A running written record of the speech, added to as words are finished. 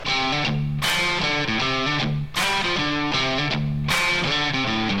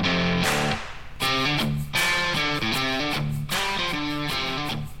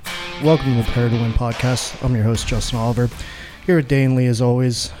Welcome to the Prepare to Win podcast. I'm your host, Justin Oliver. Here with Dane Lee, as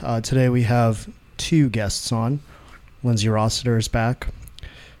always. Today we have two guests on. Lindsay Rossiter is back.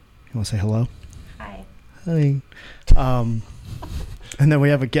 You want to say hello? Hi. Hi. And then we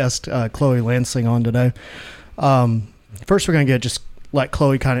have a guest, Chloe Lansing, on today. First, we're going to just let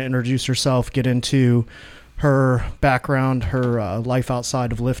Chloe kind of introduce herself, get into her background, her life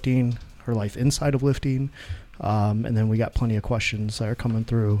outside of lifting, her life inside of lifting. And then we got plenty of questions that are coming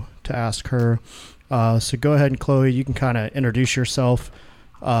through to ask her. So go ahead and Chloe, you can kind of introduce yourself,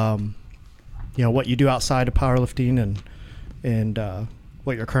 what you do outside of powerlifting and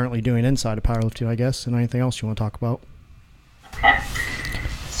what you're currently doing inside of powerlifting, I guess, and anything else you want to talk about. Okay.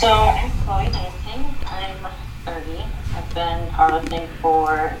 So I'm Chloe Lansing. I'm 30. I've been powerlifting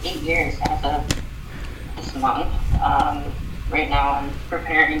for 8 years as of this month. Right now I'm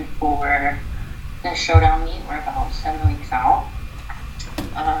preparing for the showdown meet. We're about 7 weeks out.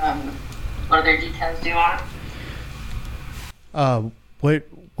 What other details do you want?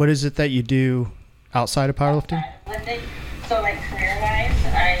 What is it that you do outside of powerlifting? So career-wise,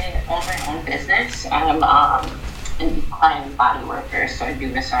 I own my own business. I'm an equine body worker, so I do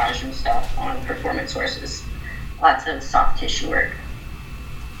massage and stuff on performance horses. Lots of soft tissue work.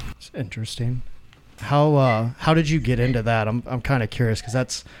 It's interesting. How did you get into that? I'm kind of curious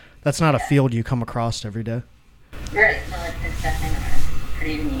because that's not a field you come across every day. Right, no, it's definitely not. It's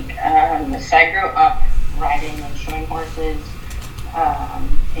pretty unique. So I grew up riding and showing horses,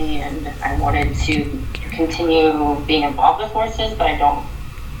 and I wanted to continue being involved with horses, but I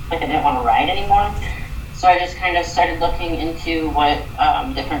didn't want to ride anymore. So I just kind of started looking into what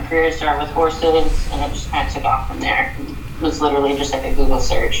different careers there are with horses, and it just kind of took off from there. It was literally just like a Google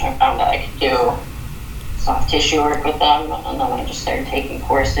search, and I found that I could do soft tissue work with them, and then I just started taking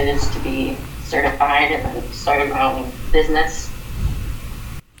courses to be certified, and then started my own business.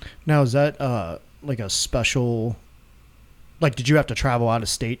 Now, is that like a special, did you have to travel out of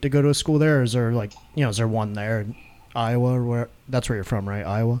state to go to a school there, or is there is there one there in Iowa, or where? That's where you're from, right?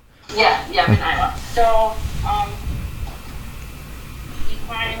 Iowa? Yeah, I'm in Iowa. So,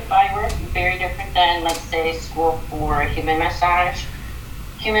 equine body work, very different than, let's say, school for human massage.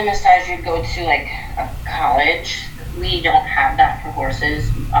 Human massage, you'd go to a college. We don't have that for horses.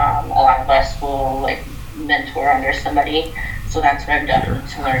 A lot of us will mentor under somebody. So that's what I've done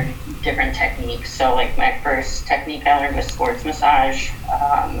to learn different techniques. So my first technique I learned was sports massage.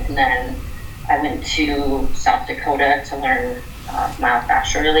 And then I went to South Dakota to learn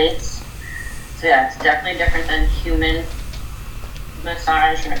myofascial release. So yeah, it's definitely different than human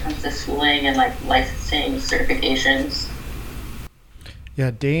massage when it comes to schooling and licensing certifications. Yeah,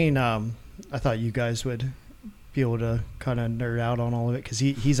 Dane, I thought you guys would be able to kind of nerd out on all of it because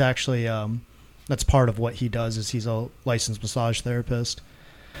he's actually, that's part of what he does is he's a licensed massage therapist.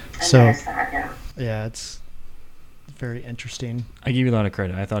 Yeah, it's very interesting. I give you a lot of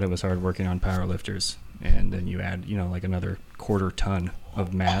credit. I thought it was hard working on power lifters, and then you add, another quarter ton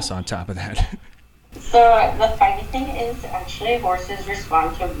of mass on top of that. So the funny thing is, actually, horses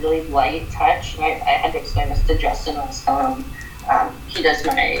respond to really light touch. I had to explain this to Justin. I was telling him, he does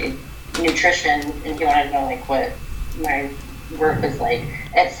my nutrition, and he wanted to know what my work was like.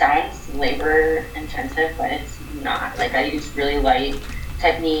 It sounds labor intensive, but it's not. I use really light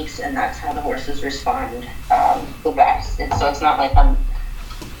techniques, and that's how the horses respond the best. And so it's not like I'm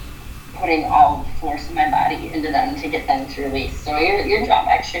putting all the force of my body into them to get them to release. So your job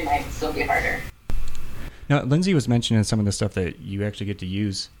actually might still be harder. Now, Lindsay was mentioning some of the stuff that you actually get to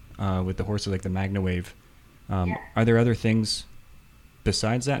use with the horses, like the MagnaWave. Are there other things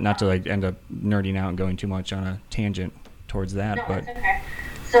besides that? Not to end up nerding out and going too much on a tangent towards that. No, but it's okay.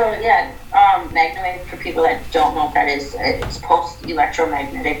 So MagnaWave, for people that don't know what that is, it's pulsed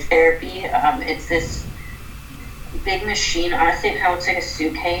electromagnetic therapy. It's this big machine. Honestly, it kind of looks like a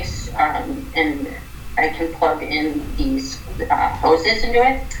suitcase, and I can plug in these hoses into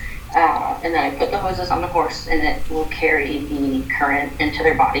it, and then I put the hoses on the horse, and it will carry the current into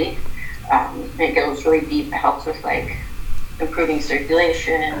their body. It goes really deep. It helps with improving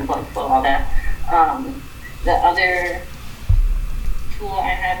circulation, blood flow, all that. The other tool I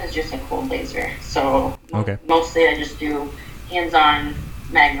have is just a cold laser. So Mostly I just do hands-on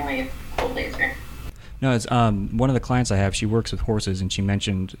MagnaWave cold laser. No, it's one of the clients I have. She works with horses, and she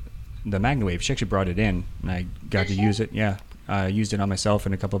mentioned the MagnaWave. She actually brought it in, and I got to use it. Yeah, I used it on myself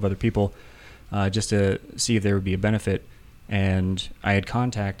and a couple of other people just to see if there would be a benefit. And I had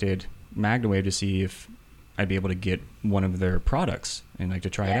contacted MagnaWave to see if I'd be able to get one of their products and to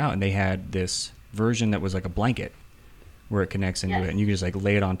try it out. And they had this version that was like a blanket where it connects into it, and you can just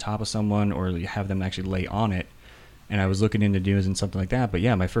lay it on top of someone, or you have them actually lay on it, and I was looking into doing something like that. But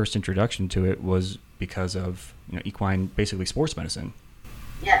yeah, my first introduction to it was because of equine, basically sports medicine.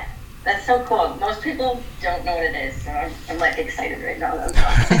 Yeah, that's so cool. Most people don't know what it is, so I'm like excited right now.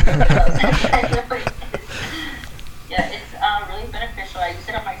 Yeah, it's really beneficial. I use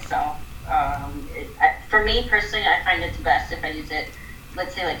it on myself. For me personally, I find it's best if I use it,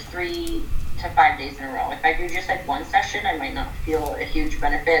 let's say, like 3 to 5 days in a row. If I do just like one session, I might not feel a huge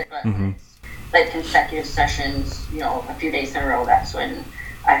benefit, but when it's like consecutive sessions, a few days in a row, that's when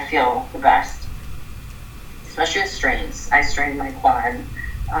I feel the best. Especially with strains. I strained my quad,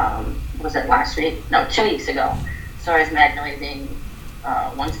 was it last week? No, 2 weeks ago. So I was magnulating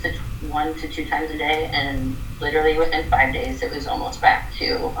 1 to 2 times a day, and literally within 5 days, it was almost back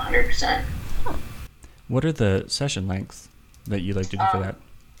to 100%. What are the session lengths that you like to do for that?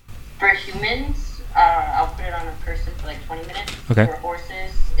 For humans, I'll put it on a person for like 20 minutes. Okay. For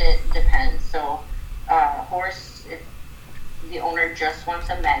horses, it depends. So, horse, if the owner just wants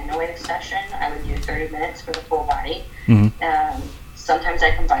a magnowave session, I would do 30 minutes for the full body. Sometimes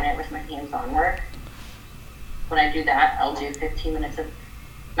I combine it with my hands-on work. When I do that, I'll do 15 minutes of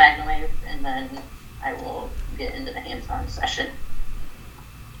magnowave, and then I will get into the hands-on session.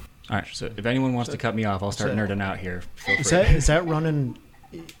 All right, so if anyone wants to cut me off, I'll start nerding out here. Feel free. Is that running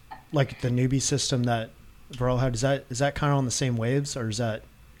like the newbie system that Varel had? Is that kind of on the same waves, or is that a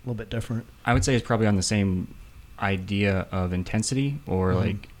little bit different? I would say it's probably on the same idea of intensity or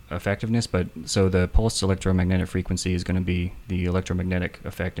like effectiveness, but so the pulsed electromagnetic frequency is going to be the electromagnetic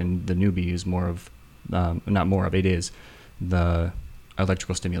effect, and the newbie is more of it is the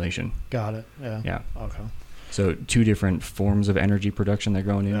electrical stimulation. Got it. Yeah. Okay. So 2 different forms of energy production that are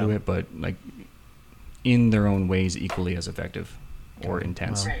going into it, but like in their own ways equally as effective or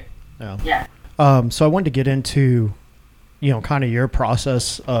intense. Right. Yeah. So I wanted to get into, kind of your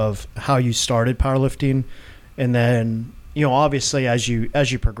process of how you started powerlifting, and then, obviously as you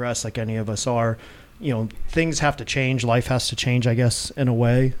progress, like any of us are, things have to change, life has to change, I guess, in a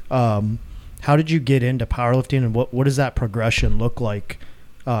way. How did you get into powerlifting, and what does that progression look like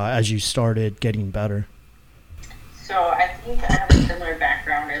as you started getting better? So I think I have a similar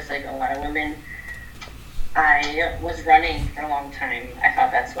background as like a lot of women. I was running for a long time. I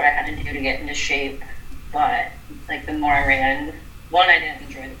thought that's what I had to do to get into shape. But like the more I ran, 1, I didn't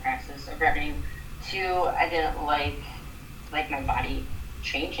enjoy the process of running. 2, I didn't like my body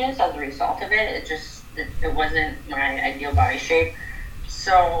changes as a result of it. It wasn't my ideal body shape.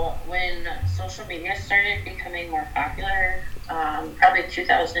 So when social media started becoming more popular, probably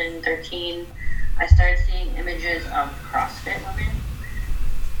 2013, I started seeing images of CrossFit women,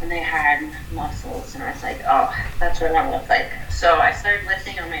 and they had muscles, and I was like, oh, that's what I want to look like. So I started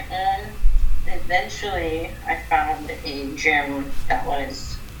lifting on my own. Eventually, I found a gym that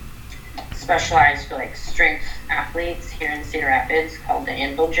was specialized for like strength athletes here in Cedar Rapids called the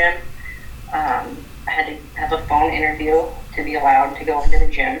Anvil Gym. I had to have a phone interview to be allowed to go into the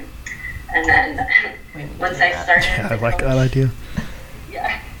gym, and then once I started, I like that idea.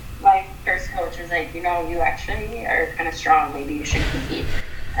 Yeah. My first coach was like, you actually are kind of strong. Maybe you should compete.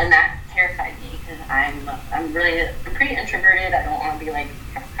 And that terrified me because I'm pretty introverted. I don't want to be like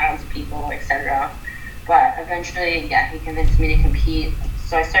crowds of people, etc. But eventually, he convinced me to compete.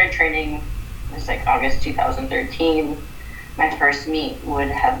 So I started training. It was like August 2013. My first meet would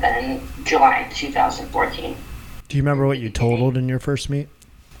have been July 2014. Do you remember what you totaled in your first meet?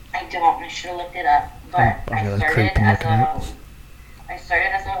 I don't. I should have looked it up. But I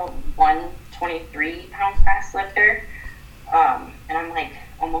started as a 123 pound fast lifter, and I'm like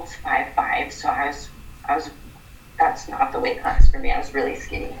almost 5'5", so I was that's not the weight class for me. I was really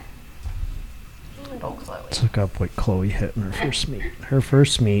skinny. Little Chloe. Let's look up what Chloe hit in her first meet. Her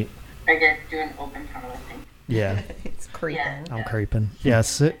first meet. I did do an open powerlifting. Yeah. It's creeping. Yeah. I'm creeping. Yeah,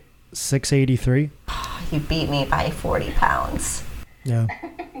 683. You beat me by 40 pounds. Yeah.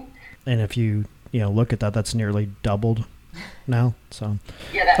 And if you look at that, that's nearly doubled now. So.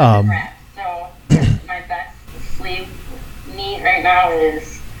 Yeah, that's a wrap. So my best sleeve meet right now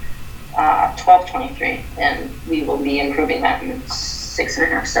is 12:23, and we will be improving that in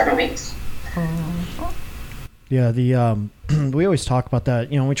 6.5, 7 weeks. Yeah, we always talk about that.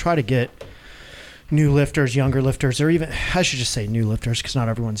 We try to get new lifters, younger lifters, or even I should just say new lifters because not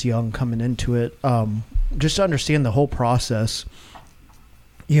everyone's young coming into it. Just to understand the whole process.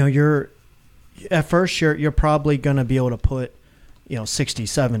 You're at first you're probably going to be able to put 60,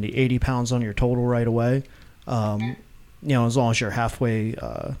 70, 80 pounds on your total right away. As long as you're halfway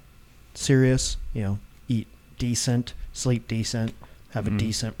serious, eat decent, sleep decent, have a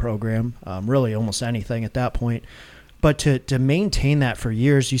decent program, really almost anything at that point. But to maintain that for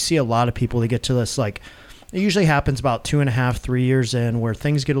years, you see a lot of people that get to this like It usually happens about 2.5, 3 years in, where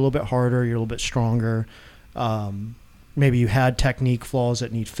things get a little bit harder, you're a little bit stronger. Maybe you had technique flaws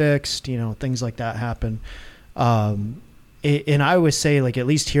that need fixed, things like that happen. And I always say, like, at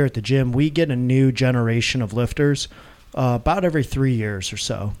least here at the gym, we get a new generation of lifters about every 3 years or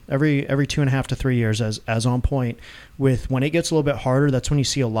so, every 2.5 to 3 years, as on point. With when it gets a little bit harder, that's when you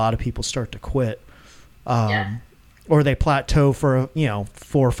see a lot of people start to quit. Or they plateau for 4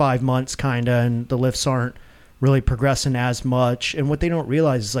 or 5 months kind of, and the lifts aren't really progressing as much. And what they don't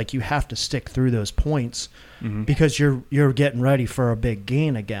realize is, like, you have to stick through those points because you're getting ready for a big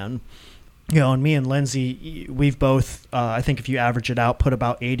gain again. And me and Lindsay, we've both, I think if you average it out, put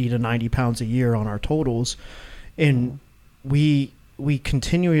about 80 to 90 pounds a year on our totals. And we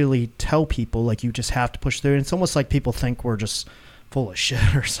continually tell people, like, you just have to push through. And it's almost like people think we're just full of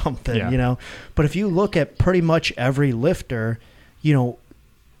shit or something, But if you look at pretty much every lifter,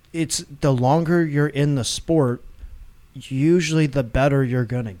 it's the longer you're in the sport, usually the better you're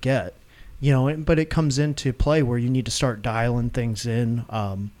going to get, but it comes into play where you need to start dialing things in.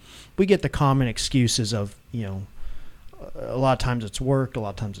 We get the common excuses of, a lot of times it's work, a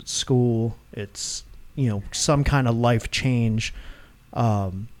lot of times it's school, it's, some kind of life change.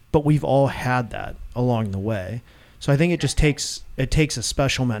 But we've all had that along the way. So I think it just takes a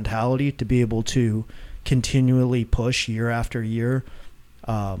special mentality to be able to continually push year after year.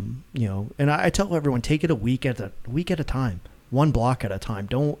 And I tell everyone, take it a week at a time, one block at a time.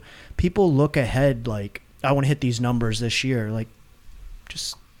 Don't people look ahead like, I want to hit these numbers this year. Like,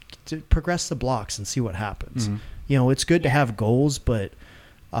 just to progress the blocks and see what happens. It's good to have goals, but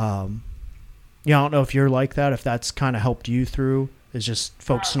I don't know if you're like that, if that's kind of helped you through, is just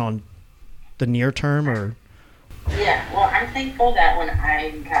focusing on the near term. Or well, I'm thankful that when I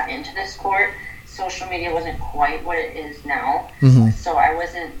got into this sport, social media wasn't quite what it is now. So I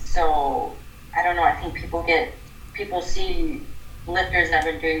wasn't I don't know, I think people see lifters that have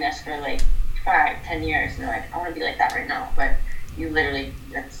been doing this for like 5-10 years, and they're like, I want to be like that right now, but you literally,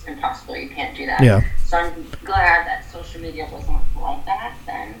 that's impossible, you can't do that. So I'm glad that social media wasn't like that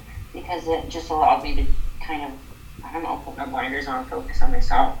then, because it just allowed me to kind of, I don't know, put my blinders on, focus on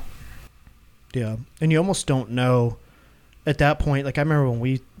myself. And you almost don't know at that point. Like, I remember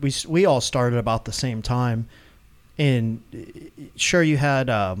when we all started about the same time, and sure, you had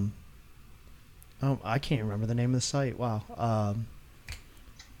I can't remember the name of the site. Wow.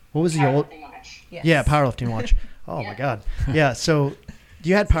 What was the old? Yes. Yeah, Powerlifting Watch. Oh my God. Yeah. So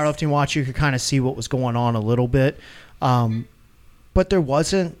you had Powerlifting Watch. You could kind of see what was going on a little bit, but there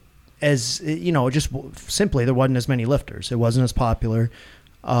wasn't as just simply there wasn't as many lifters. It wasn't as popular.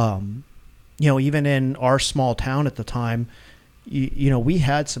 Even in our small town at the time, we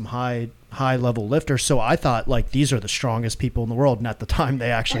had some high level lifters. So I thought, like, these are the strongest people in the world. And at the time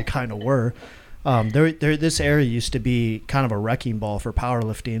they actually kind of were. This area used to be kind of a wrecking ball for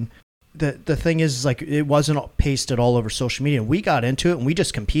powerlifting. The thing is, like, it wasn't pasted all over social media. We got into it and we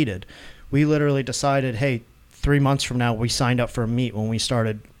just competed. We literally decided, hey, 3 months from now, we signed up for a meet when we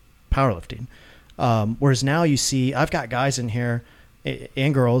started powerlifting. Whereas now you see, I've got guys in here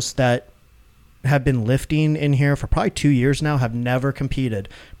and girls that have been lifting in here for probably 2 years now, have never competed,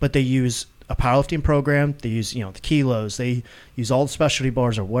 but they use a powerlifting program. They use, the kilos, they use all the specialty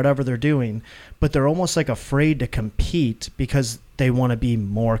bars or whatever they're doing, but they're almost like afraid to compete because they want to be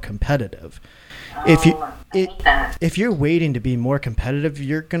more competitive. If you're waiting to be more competitive,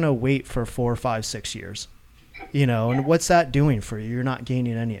 you're going to wait for 4, 5, 6 years, and what's that doing for you? You're not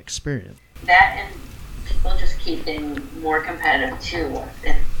gaining any experience. That, and people just keep getting more competitive too,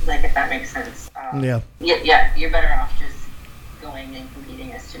 if that makes sense. You're better off just going and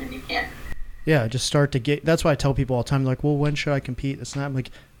competing as soon as you can. Yeah, just start to get. That's why I tell people all the time, like, well, when should I compete? It's not like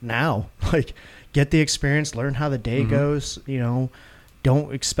now. Like, get the experience, learn how the day goes.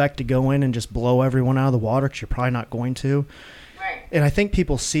 Don't expect to go in and just blow everyone out of the water, because you're probably not going to. Right. And I think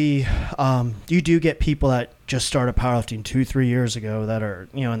people see, you do get people that just started powerlifting 2-3 years ago that are,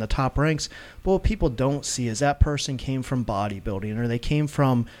 in the top ranks. But what people don't see is that person came from bodybuilding, or they came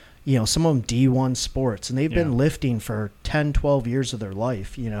from, some of them D1 sports, and they've been lifting for 10, 12 years of their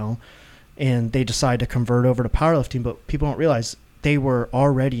life, and they decide to convert over to powerlifting. But people don't realize they were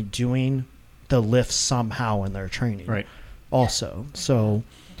already doing the lifts somehow in their training. Right. Also. So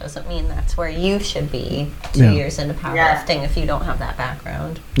doesn't mean that's where you should be 2 years into powerlifting if you don't have that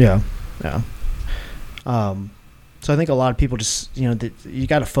background. Yeah. So I think a lot of people just, you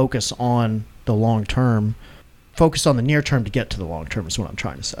got to focus on the long term, focus on the near term to get to the long term is what I'm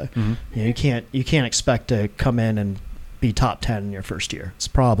trying to say. You can't expect to come in and be top 10 in your first year. It's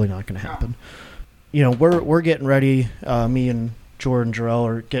probably not going to happen. We're getting ready. Me and Jordan Jarrell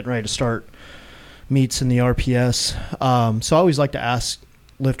are getting ready to start meets in the RPS. So I always like to ask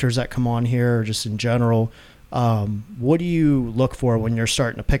lifters that come on here, or just in general, what do you look for when you're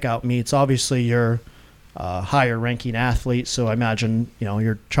starting to pick out meets? Obviously, you're a higher ranking athlete, so I imagine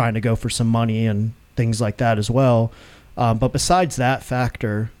you're trying to go for some money and things like that as well. But besides that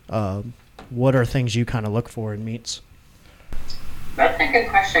factor, what are things you kind of look for in meets? That's a good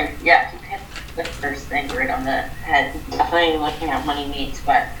question. Yeah, you hit the first thing right on the head. Definitely looking at money meets,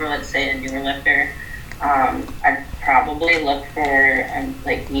 but for, let's say, a newer lifter, I'd probably look for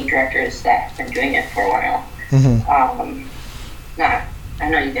like meet directors that have been doing it for a while. I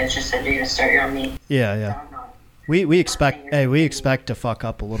know you guys just said you're gonna start your own meet. Yeah. We expect to fuck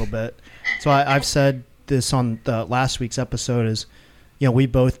up a little bit. So I've said this on the last week's episode is,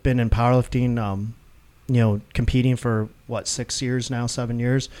 we've both been in powerlifting, competing for 6 years now, 7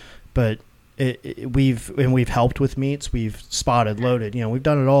 years, but we've helped with meets, we've spotted, loaded, we've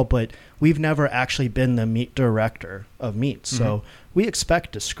done it all, but we've never actually been the meet director of meets. So we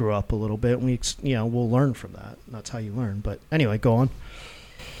expect to screw up a little bit. And we'll learn from that. That's how you learn. But anyway, go on.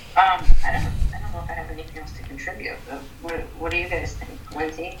 I don't know if I have anything else to contribute. But what do you guys think,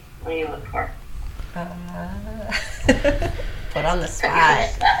 Lindsay? What do you look for? Put on the spot.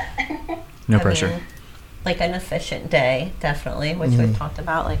 No pressure. I mean, like an efficient day, definitely, which we've talked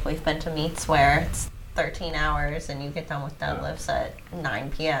about. Like, we've been to meets where it's 13 hours and you get done with deadlifts at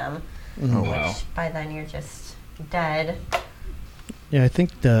 9 p.m. Oh, wow. Which by then you're just dead. Yeah, I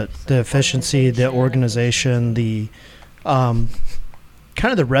think the efficiency, the organization, the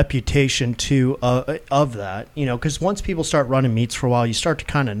kind of the reputation too of that, because once people start running meets for a while, you start to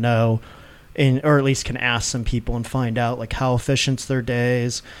kind of know, or at least can ask some people and find out like how efficient's their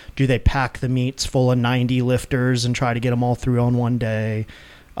days. Do they pack the meets full of 90 lifters and try to get them all through on one day?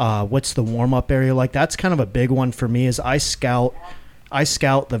 What's the warm-up area like? That's kind of a big one for me. Is I scout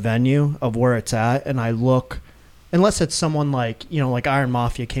the venue of where it's at, and I look, unless it's someone like like Iron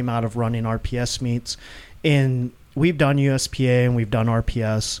Mafia came out of running RPS meets, and we've done USPA and we've done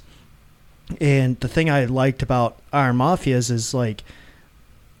RPS. And the thing I liked about Iron Mafias is like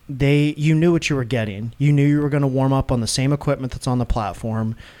you knew what you were getting. You knew you were going to warm up on the same equipment that's on the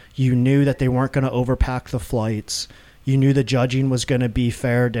platform. You knew that they weren't going to overpack the flights. You knew the judging was going to be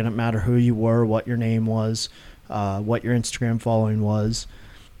fair. Didn't matter who you were, what your name was, what your Instagram following was.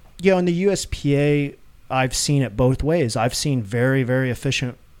 In the USPA, I've seen it both ways. I've seen very, very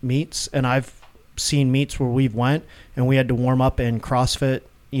efficient meets, and I've seen meets where we went and we had to warm up in CrossFit,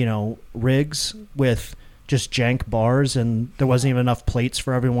 rigs with just jank bars, and there wasn't even enough plates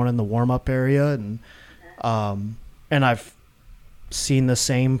for everyone in the warm up area. And I've seen the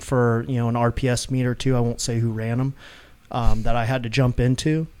same for, an RPS meet or two. I won't say who ran them, that I had to jump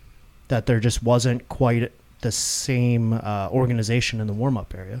into, that there just wasn't quite the same organization in the warm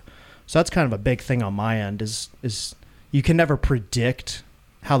up area. So that's kind of a big thing on my end is you can never predict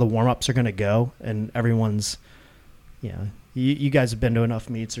how the warm-ups are going to go, and everyone's, you guys have been to enough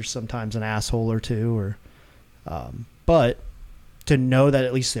meets, there's sometimes an asshole or two, but to know that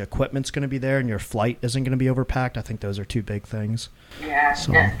at least the equipment's going to be there and your flight isn't going to be overpacked, I think those are two big things. Yeah,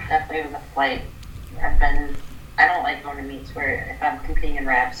 so. Definitely with the flight. I don't like going to meets where if I'm competing in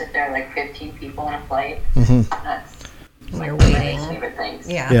reps, if there are like 15 people in a flight, that's You're one of waiting. my favorite things.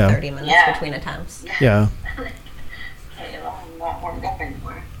 Yeah, 30 minutes between attempts. Yeah. I'm not warmed up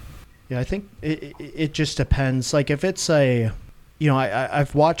anymore. Yeah, I think it just depends. Like if it's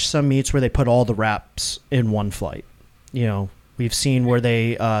I've watched some meets where they put all the wraps in one flight. We've seen where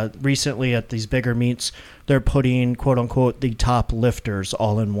they recently at these bigger meets, they're putting quote unquote the top lifters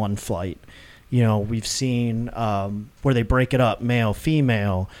all in one flight. We've seen where they break it up, male,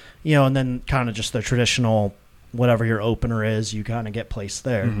 female, and then kind of just the traditional, whatever your opener is, you kind of get placed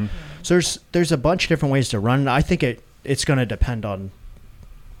there. Mm-hmm. So there's a bunch of different ways to run. I think it's going to depend on,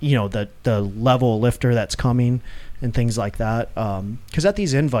 the level of lifter that's coming and things like that. Because at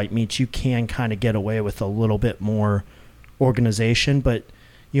these invite meets, you can kind of get away with a little bit more organization. But,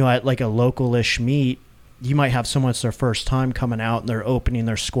 at like a local-ish meet, you might have someone it's their first time coming out and they're opening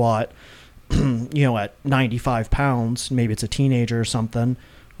their squat, at 95 pounds. Maybe it's a teenager or something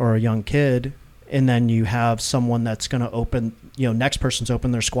or a young kid. And then you have someone that's going to open, next person's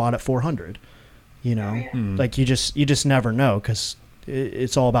open their squat at 400. Like you just never know because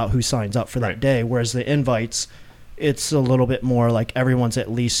it's all about who signs up for that day. Whereas the invites, it's a little bit more like everyone's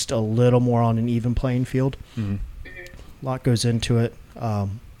at least a little more on an even playing field. Mm-hmm. A lot goes into it. I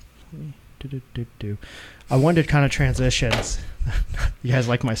wanted kind of transitions. You guys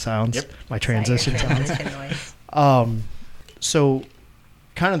like my sounds? Yep. My transition sounds. So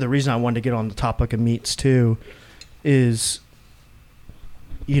kind of the reason I wanted to get on the topic of meets too is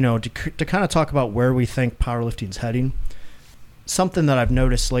to kind of talk about where we think powerlifting's heading. Something that I've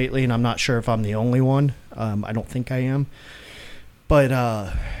noticed lately, and I'm not sure if I'm the only one. I don't think I am. But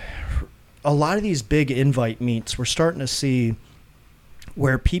a lot of these big invite meets, we're starting to see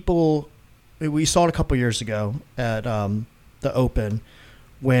where people, we saw it a couple years ago at the Open,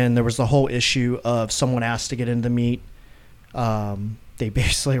 when there was the whole issue of someone asked to get into the meet. They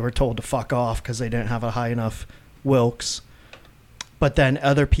basically were told to fuck off because they didn't have a high enough Wilks. But then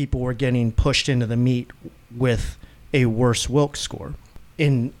other people were getting pushed into the meet with a worse Wilks score.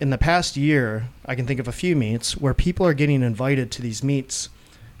 In the past year, I can think of a few meets where people are getting invited to these meets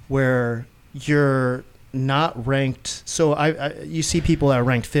where you're not ranked. So you see people that are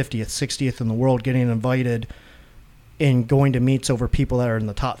ranked 50th, 60th in the world getting invited and going to meets over people that are in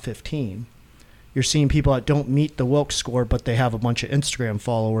the top 15. You're seeing people that don't meet the Wilks score, but they have a bunch of Instagram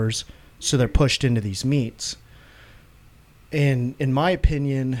followers, so they're pushed into these meets. And in my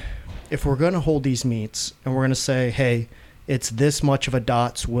opinion, if we're going to hold these meets and we're going to say, hey, it's this much of a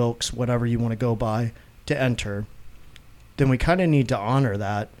DOTS, Wilks, whatever you want to go by, to enter, then we kind of need to honor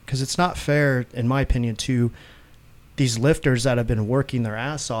that, because it's not fair, in my opinion, to these lifters that have been working their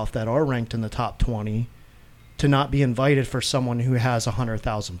ass off that are ranked in the top 20 to not be invited for someone who has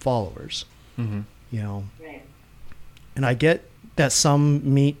 100,000 followers. Mm-hmm. Right. And I get that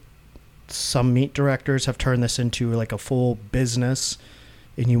some meet directors have turned this into like a full business,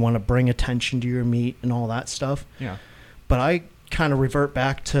 and you want to bring attention to your meet and all that stuff. Yeah. But I kind of revert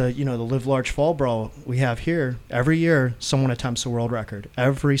back to, the Live Large Fall Brawl we have here. Every year, someone attempts a world record.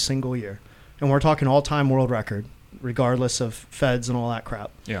 Every single year. And we're talking all-time world record, regardless of feds and all that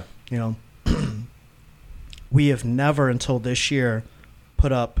crap. Yeah. We have never until this year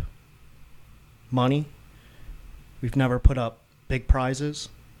put up money. We've never put up big prizes.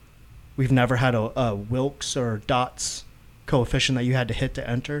 We've never had a Wilks or DOTS coefficient that you had to hit to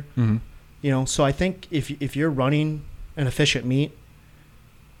enter. Mm-hmm. So I think if you're running an efficient meet,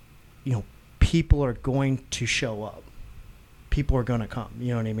 people are going to show up. People are going to come. You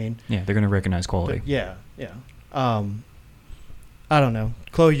know what I mean? Yeah, they're going to recognize quality. But yeah. I don't know.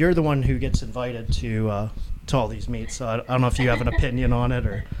 Chloe, you're the one who gets invited to all these meets, so I don't know if you have an opinion on it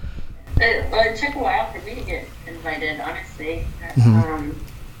or... It took a while for me to get invited, honestly. Mm-hmm.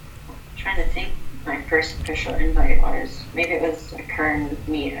 Trying to think, my first official invite was, maybe it was a Kern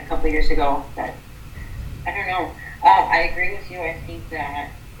meet a couple years ago. That I don't know. I agree with you. I think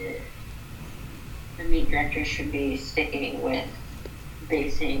that the meet directors should be sticking with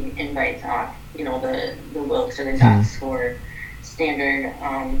basing invites off, the Wilks or the DOTS score standard.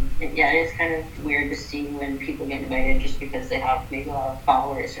 It is kind of weird to see when people get invited just because they have maybe a lot of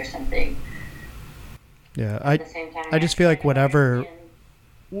followers or something. Yeah, At the same time, I just feel like whatever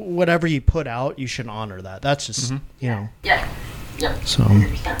you put out, you should honor that. That's just, Yeah. Yep. So,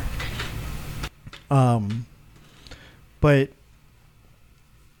 100%. But,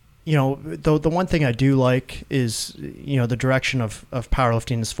 the one thing I do like is, the direction of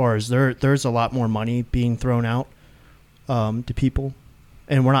powerlifting, as far as there's a lot more money being thrown out to people.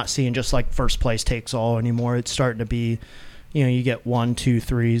 And we're not seeing just like first place takes all anymore. It's starting to be, you get 1, 2,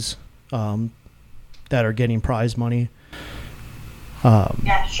 3s that are getting prize money.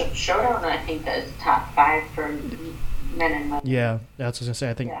 Showdown, I think, does top 5 for men and women. Yeah, that's what I was going to say.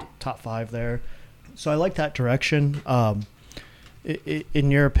 I think top 5 there. So I like that direction.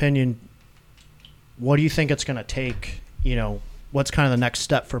 In your opinion, what do you think it's going to take? What's kind of the next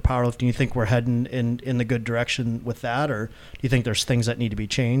step for powerlifting? Do you think we're heading in the good direction with that, or do you think there's things that need to be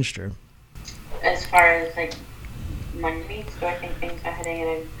changed? Or as far as like money meets, do I think things are heading in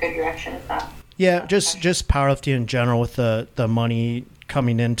a good direction? Is that? Yeah, just powerlifting in general, with the money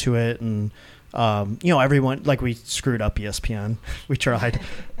coming into it, and everyone, like, we screwed up ESPN. We tried,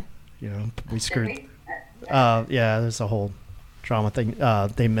 we screwed. There's a whole drama thing.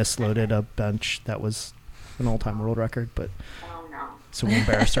 They misloaded a bench that was an all-time world record, but so we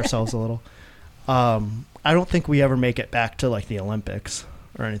embarrassed ourselves a little. I don't think we ever make it back to like the Olympics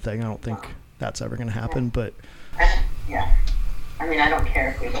or anything. I don't think that's ever going to happen. But I mean, I don't care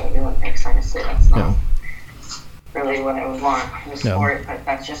if we go to the Olympics. Honestly, that's not really what I would want in the sport. But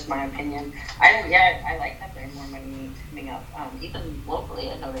that's just my opinion. I like that there are more money meets coming up. Even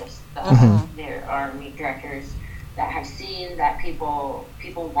locally, I noticed that there are meet directors that have seen that people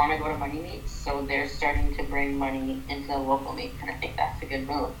want to go to money meets, so they're starting to bring money into the local meet, and I think that's a good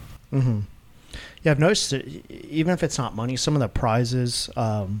move. Mm-hmm. Yeah, I've noticed that even if it's not money, some of the prizes,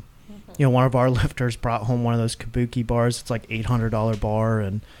 one of our lifters brought home one of those Kabuki bars. It's like $800 bar,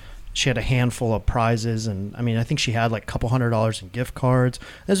 and she had a handful of prizes, and I mean, I think she had like a couple $100 in gift cards.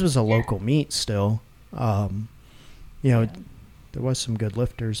 This was a local meet still. there was some good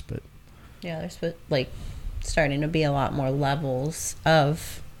lifters, but Yeah, there's like starting to be a lot more levels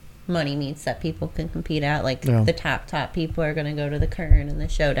of money meets that people can compete at. Like the top people are going to go to the Kern and the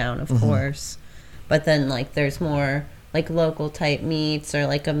Showdown, of course. But then like there's more like local type meets or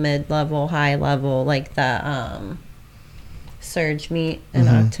like a mid-level, high level, like the Surge meet in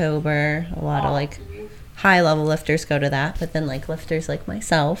October. A lot of like high level lifters go to that, but then like lifters like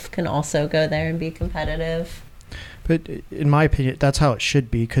myself can also go there and be competitive. But in my opinion, that's how it should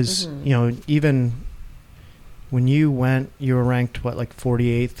be, because you know, even when you went, you were ranked what, like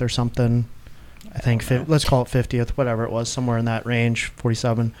 48th or something. I think let's call it 50th, whatever it was, somewhere in that range,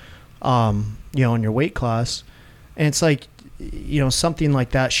 47. You know, in your weight class, and it's like, you know, something like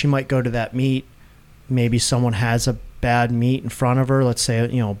that. She might go to that meet. Maybe someone has a bad meet in front of her. Let's say,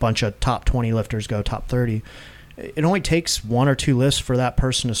 you know, a bunch of top 20 lifters go top 30. It only takes one or two lifts for that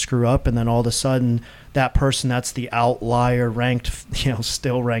person to screw up, and then all of a sudden that person that's the outlier ranked, you know,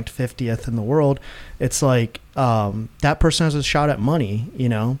 still ranked 50th in the world, it's like that person has a shot at money, you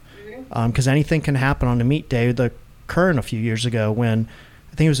know, because anything can happen on the meet day. The Kern a few years ago, when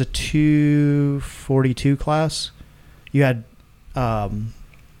I think it was a 242 class, you had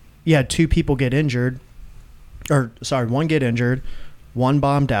two people get injured, or sorry, one get injured, one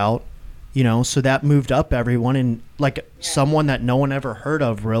bombed out. You know, so that moved up everyone, and like someone that no one ever heard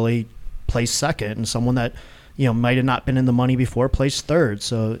of really placed second, and someone that, you know, might have not been in the money before placed third.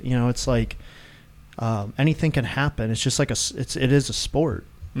 So, you know, it's like anything can happen. It's just like it is a sport.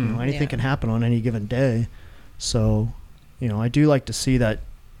 You know, anything can happen on any given day. So, you know, I do like to see that,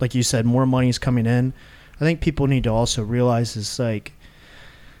 like you said, more money's coming in. I think people need to also realize is like,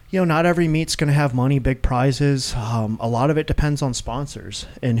 you know, not every meet's going to have money, big prizes. A lot of it depends on sponsors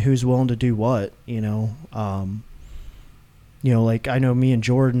and who's willing to do what, you know. Like I know me and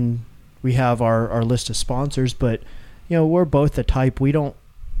Jordan, we have our list of sponsors, but, you know, we're both the type, we don't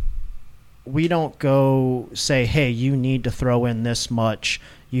go say, hey, you need to throw in this much.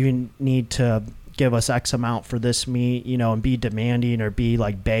 You need to give us X amount for this meet, you know, and be demanding or be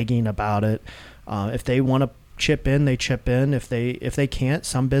like begging about it. If they want to chip in, they chip in. If they can't,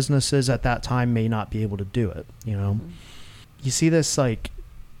 some businesses at that time may not be able to do it, you know. You see this like,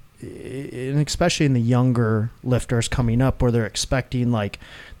 and especially in the younger lifters coming up, where they're expecting, like,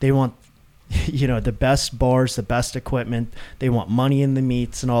 they want, you know, the best bars, the best equipment, they want money in the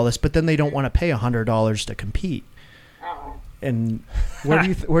meets and all this, but then they don't want to pay $100 to compete. And where do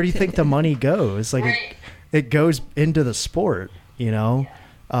you think the money goes? Like it goes into the sport, you know.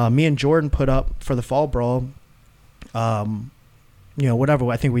 Me and Jordan put up for the Fall Brawl, you know, whatever.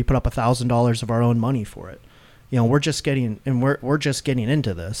 I think we put up $1,000 of our own money for it. You know, we're just getting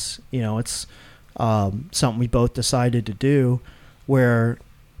into this. You know, it's something we both decided to do, where,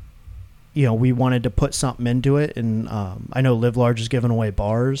 you know, we wanted to put something into it. And I know Live Large is giving away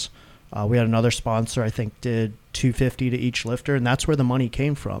bars. We had another sponsor, I think, did $250 to each lifter, and that's where the money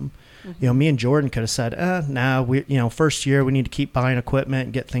came from. You know, me and Jordan could have said, we, you know, first year we need to keep buying equipment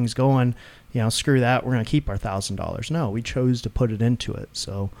and get things going. You know, screw that. We're going to keep our $1,000. No, we chose to put it into it.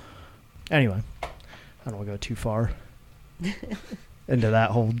 So anyway, I don't want to go too far into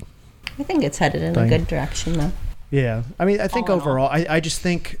that whole I think it's headed in a good direction, though. Yeah. I mean, I think overall, I just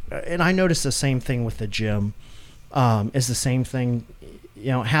think, and I noticed the same thing with the gym, is the same thing, you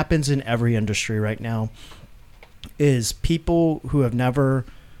know, it happens in every industry right now, is people who have never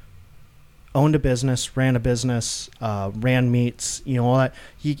owned a business, ran meets, you know, all that.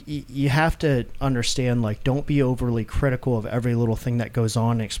 You have to understand, like, don't be overly critical of every little thing that goes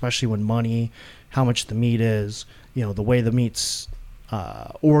on, especially when money, how much the meet is, you know, the way the meet's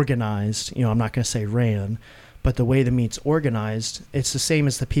organized. You know, I'm not going to say ran, but the way the meet's organized, it's the same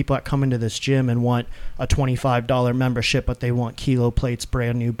as the people that come into this gym and want a $25 membership, but they want kilo plates,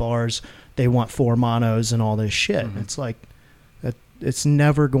 brand new bars, they want 4 monos and all this shit. It's like, it's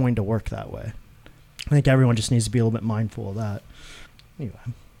never going to work that way. I think everyone just needs to be a little bit mindful of that. Anyway.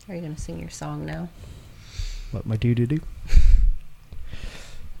 Are you going to sing your song now? What, my do?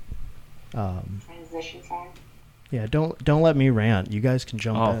 Transition song. Yeah, don't let me rant. You guys can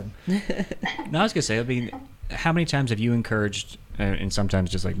jump in. No, I was gonna say, I mean, how many times have you encouraged, and sometimes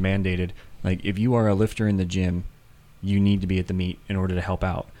just like mandated, like, if you are a lifter in the gym, you need to be at the meet in order to help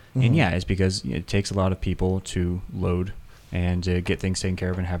out. And yeah, it's because it takes a lot of people to load and to get things taken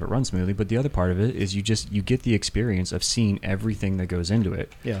care of and have it run smoothly. But the other part of it is you get the experience of seeing everything that goes into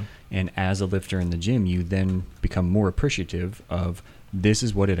it. Yeah. And as a lifter in the gym, you then become more appreciative of, this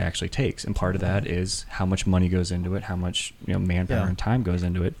is what it actually takes. And part of that is how much money goes into it, how much, you know, manpower and time goes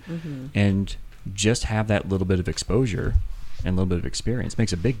into it. And just have that little bit of exposure and a little bit of experience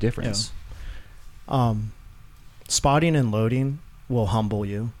makes a big difference. spotting and loading will humble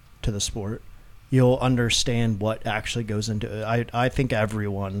you to the sport. You'll understand what actually goes into it. I think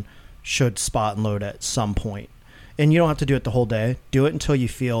everyone should spot and load at some point. And you don't have to do it the whole day. Do it until you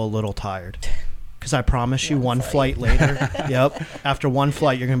feel a little tired. Because I promise you, one flight later, after one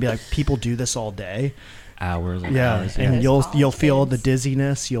flight, you're going to be like, people do this all day. Hours and hours. And you'll feel the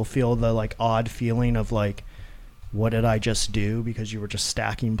dizziness. You'll feel the like odd feeling of like, what did I just do? Because you were just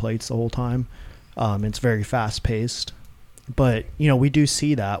stacking plates the whole time. It's very fast paced. But, we do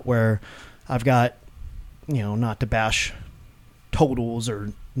see that where I've got, not to bash totals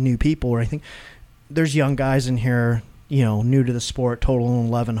or new people or anything. There's young guys in here, new to the sport, total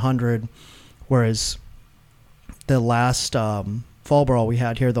 1,100. Whereas the last fall brawl we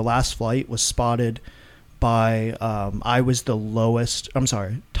had here, the last flight was spotted by, I was the lowest. I'm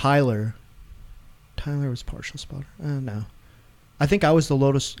sorry, Tyler. Tyler was partial spotter. No. I think I was the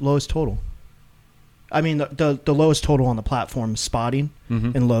lowest total. I mean, the lowest total on the platform spotting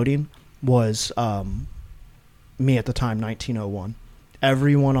and loading was me at the time, 1901.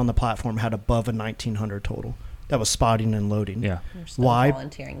 Everyone on the platform had above a 1900 total. That was spotting and loading. Yeah. Why?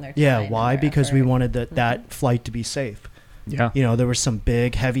 Volunteering their time. Yeah. Why? Because we wanted that flight to be safe. Yeah. There were some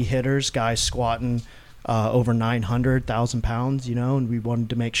big heavy hitters, guys squatting over 900,000 pounds, and we wanted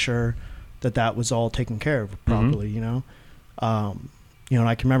to make sure that was all taken care of properly, and I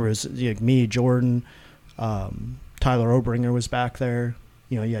can remember it was me, Jordan, Tyler Obringer was back there.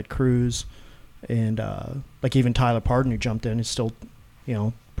 You had Cruz and like even Tyler Pardon who jumped in is still,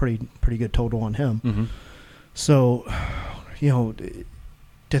 pretty good total on him. Mm-hmm. So,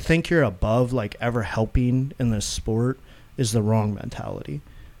 to think you're above like ever helping in this sport is the wrong mentality.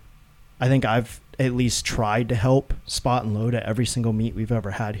 I think I've at least tried to help spot and load at every single meet we've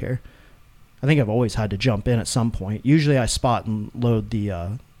ever had here. I think I've always had to jump in at some point. Usually I spot and load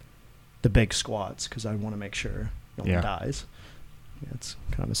the big squats because I want to make sure no one dies. Yeah, it's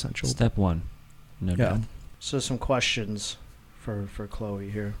kind of essential. Step one. No doubt. So some questions for Chloe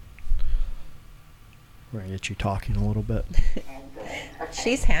here. We're going to get you talking a little bit.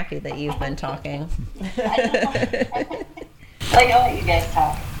 She's happy that you've been talking. I'll let you guys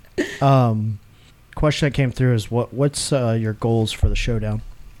talk. Question that came through is what's your goals for the showdown?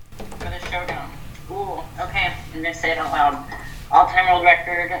 For the showdown. Ooh, okay. I'm going to say it out loud. All-time world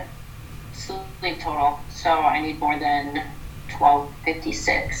record, sleep total. So I need more than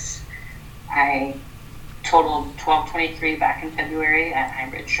 1256. I totaled 1223 back in February at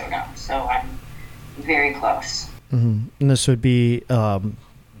Hybrid Showdown. So I'm very close. Mm-hmm. And this would be in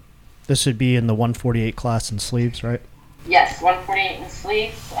the 148 class in sleeves, right? Yes, 148 in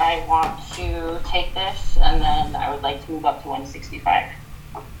sleeves. I want to take this, and then I would like to move up to 165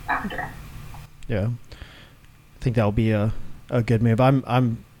 after. Yeah, I think that'll be a good move.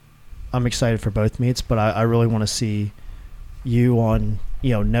 I'm excited for both meets, but I really want to see you on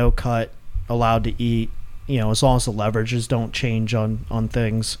no cut, allowed to eat. As long as the leverages don't change on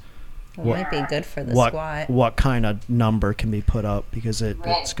things. It might be good for the squat. What kind of number can be put up because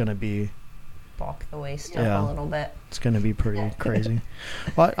it's going to be bulk the waist up a little bit. It's going to be pretty crazy.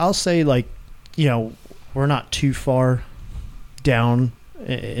 Well, I'll say we're not too far down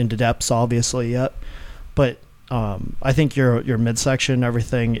into depths obviously yet, but I think your midsection,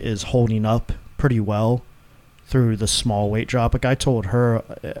 everything is holding up pretty well through the small weight drop. Like I told her,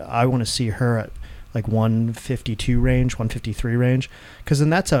 I want to see her at like 152 range, 153 range, because then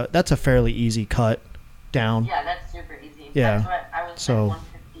that's a fairly easy cut down. Yeah, that's super easy. Yeah. That's what I was at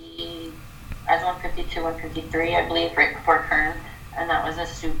 150. I was 152, 153, I believe, right before Kern, and that was a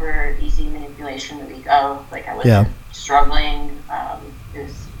super easy manipulation the week of. Like I wasn't struggling. It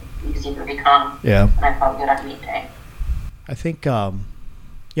was easy to become. Yeah. And I felt good on meet day. I think. And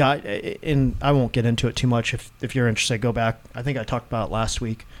I won't get into it too much. If you're interested, go back. I think I talked about it last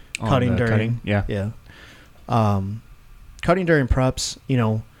week. Cutting during cutting during preps,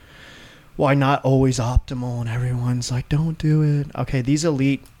 why not always optimal, and everyone's like, don't do it. Okay, these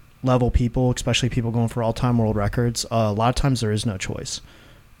elite level people, especially people going for all-time world records, a lot of times there is no choice.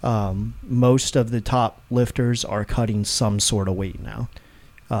 Most of the top lifters are cutting some sort of weight now.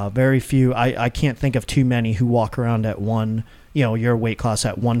 Very few, I can't think of too many who walk around at your weight class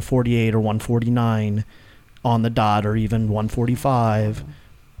at 148 or 149 on the dot, or even 145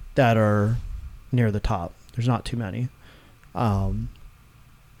 that are near the top. There's not too many.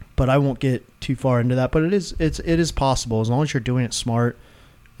 But I won't get too far into that, but it is possible as long as you're doing it smart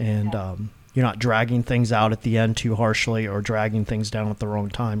and you're not dragging things out at the end too harshly or dragging things down at the wrong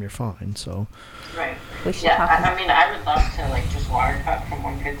time. You're fine. So right. I would love to just water cut from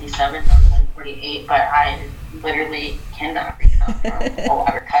 157 down to 148, but I literally cannot recover from a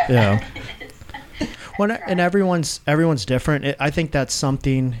water cut. Yeah. And everyone's different. I think that's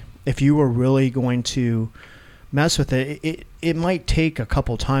something, if you were really going to mess with it, it might take a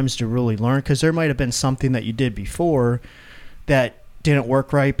couple times to really learn, because there might have been something that you did before that didn't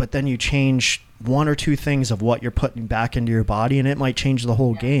work right, but then you change one or two things of what you're putting back into your body, and it might change the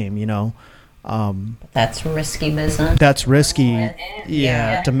whole game, you know. That's risky business. That's risky,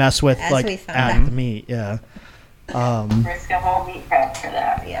 to mess with, as like at the meet, risk a whole meat prep for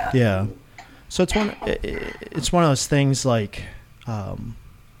that. Yeah. So it's one of those things, like,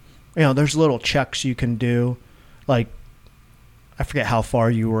 there's little checks you can do. Like, I forget how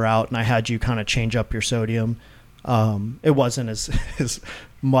far you were out, and I had you kind of change up your sodium. It wasn't as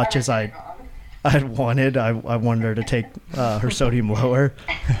much as I wanted. I wanted her to take her sodium lower.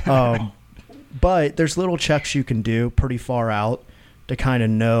 But there's little checks you can do pretty far out to kind of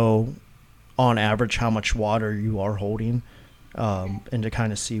know on average how much water you are holding, and to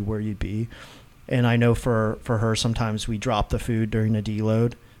kind of see where you'd be. And I know for her, sometimes we drop the food during a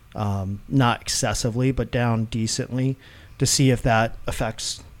deload, not excessively, but down decently, to see if that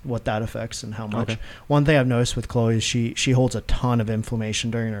affects and how much. Okay. One thing I've noticed with Chloe is she holds a ton of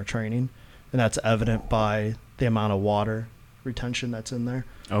inflammation during her training, and that's evident by the amount of water retention that's in there.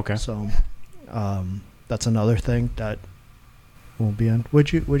 Okay. So that's another thing that will be in.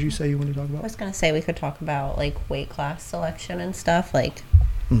 Would you say you want to talk about? I was going to say we could talk about like weight class selection and stuff. Like,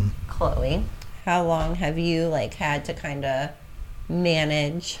 Chloe, how long have you like had to kind of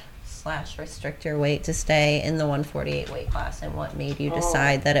manage / restrict your weight to stay in the 148 weight class, and what made you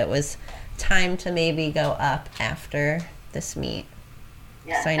decide that it was time to maybe go up after this meet?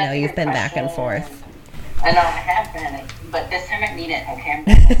 Yeah, so I know you've been back and forth. I know I have been, but this time I mean it. Okay, I'm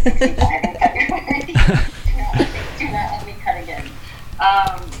going 65 in February. Do not let me cut again.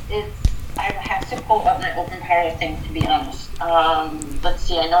 I have to pull up my open powerlifting, to be honest. Let's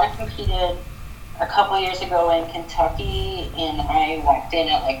see. I know I competed a couple years ago in Kentucky, and I walked in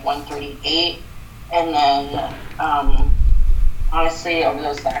at like 138, and then honestly, over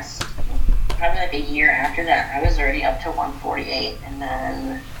those last probably like a year after that, I was already up to 148, and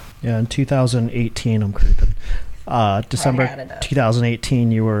then in 2018 I'm creeping. December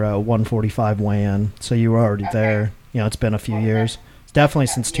 2018 you were 145 weigh-in, so you were already there. It's been a few years. It's definitely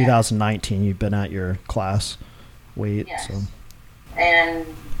since 2019 you've been at your class weight. Yes. So. And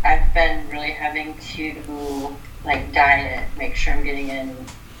I've been really having to like diet, make sure I'm getting in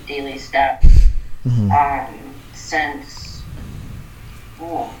daily steps since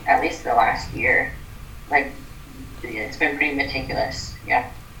at least the last year. Like, it's been pretty meticulous.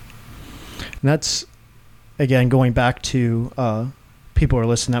 Yeah. And that's, again, going back to people who are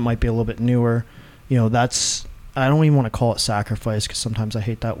listening that might be a little bit newer. That's, I don't even want to call it sacrifice, because sometimes I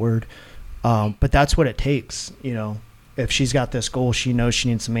hate that word. But that's what it takes. If she's got this goal, she knows she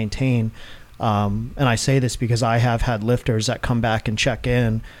needs to maintain. And I say this because I have had lifters that come back and check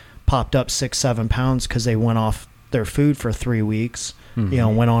in, popped up 6-7 pounds because they went off their food for 3 weeks,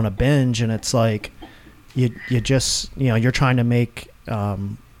 went on a binge. And it's like, you just, you're trying to make,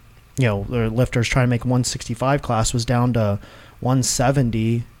 the lifters trying to make 165 class was down to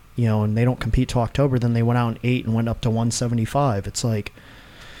 170, and they don't compete till October. Then they went out and ate and went up to 175. It's like,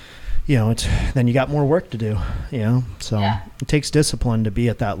 then you got more work to do, so it takes discipline to be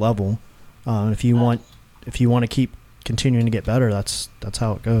at that level. If you want to keep continuing to get better, that's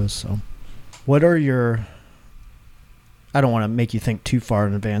how it goes. So what are your, I don't want to make you think too far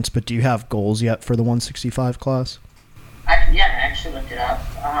in advance, but do you have goals yet for the 165 class? I actually looked it up.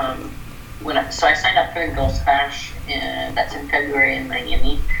 So I signed up for the Ghost Bash, that's in February in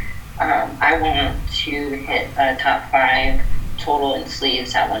Miami. I want to hit a top 5 total in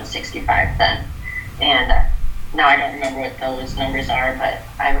sleeves at 165 then. And now I don't remember what those numbers are, but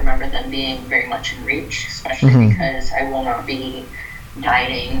I remember them being very much in reach, especially because I will not be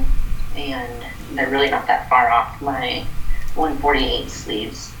dieting, and they're really not that far off my 148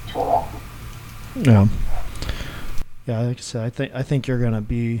 sleeves total. Yeah. Yeah, like I said, I think you're going to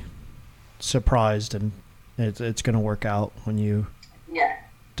be surprised, and it's going to work out when you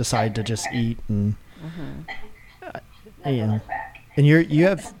decide to just eat and and you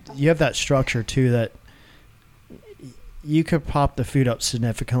have that structure too, that you could pop the food up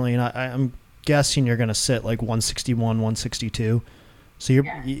significantly, and I'm guessing you're going to sit like 161, 162. So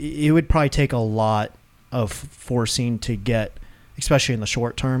you would probably take a lot of forcing to get, especially in the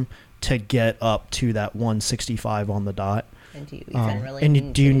short term, to get up to that 165 on the dot. And do you even really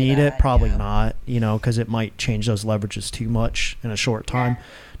and do you need that? it? Probably not, because it might change those leverages too much in a short time.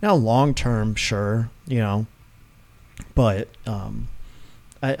 Now, long term, sure, but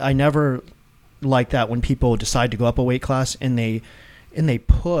I never like that when people decide to go up a weight class and they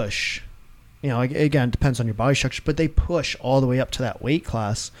push again, it depends on your body structure, but they push all the way up to that weight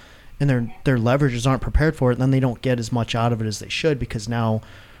class, and their leverages aren't prepared for it, and then they don't get as much out of it as they should because now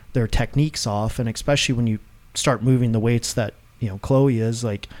their technique's off. And especially when you start moving the weights that Chloe is,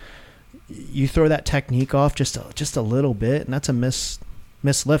 like, you throw that technique off just a little bit, and that's a miss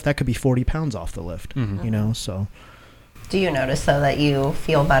lift. That could be 40 pounds off the lift. So do you notice though that you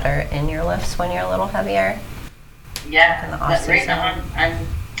feel better in your lifts when you're a little heavier? Yeah, but right now I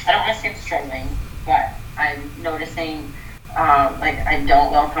don't want to say I'm struggling, but I'm noticing like I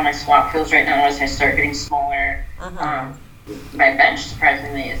don't love how my squat feels right now as I start getting smaller. My bench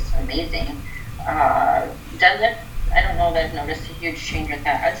surprisingly is amazing. Deadlift, I don't know that I've noticed a huge change with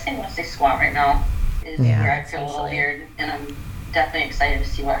that. I'd say mostly squat right now is where I feel a little weird, and I'm definitely excited to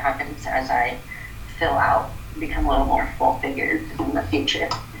see what happens as I fill out, become a little more full-figured in the future.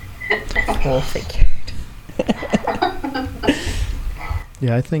 Full-figured.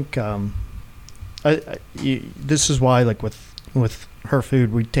 Yeah, I think this is why, like with her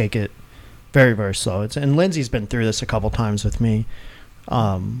food, we take it very, very slow. And Lindsay's been through this a couple times with me.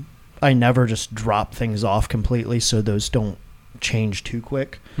 I never just drop things off completely, so those don't change too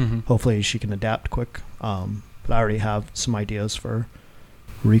quick. Hopefully she can adapt quick. But I already have some ideas for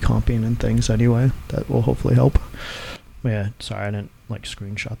recomping and things anyway that will hopefully help. But yeah, sorry, I didn't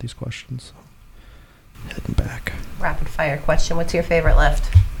screenshot these questions. Heading back. Rapid fire question. What's your favorite lift?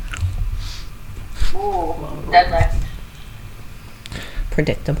 Ooh, deadlift.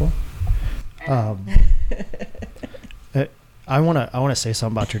 Predictable. I wanna say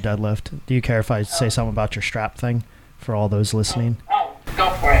something about your deadlift. Do you care if I say something about your strap thing for all those listening? Oh, go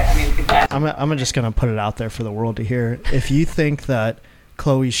for it. I mean, people ask. I'm just gonna put it out there for the world to hear. If you think that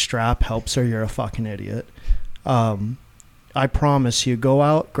Chloe's strap helps her, you're a fucking idiot. I promise you, go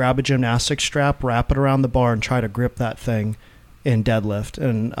out, grab a gymnastics strap, wrap it around the bar, and try to grip that thing in deadlift.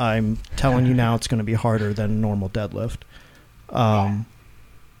 And I'm telling you now, it's going to be harder than normal deadlift.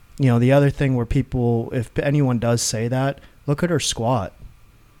 The other thing where people, if anyone does say that, look at her squat.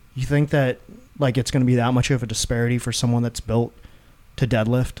 You think that it's going to be that much of a disparity for someone that's built to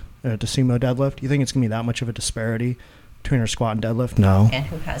deadlift, to sumo deadlift? You think it's going to be that much of a disparity between her squat and deadlift? No. And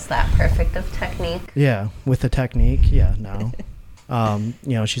who has that perfect of technique? Yeah, with the technique, no.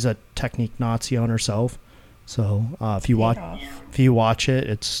 She's a technique Nazi on herself. So if you watch it,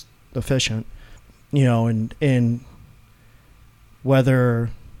 it's efficient. And whether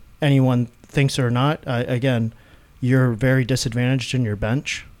anyone thinks it or not, again, you're very disadvantaged in your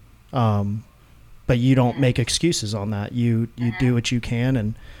bench, but you don't make excuses on that. You do what you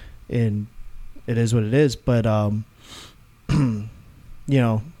can, and it is what it is. But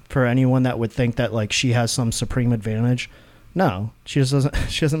for anyone that would think that she has some supreme advantage, no, she just doesn't.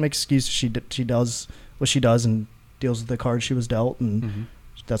 She doesn't make excuses. She does what she does and deals with the cards she was dealt, and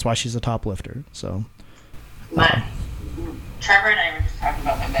that's why she's a top lifter. So, Trevor and I were just talking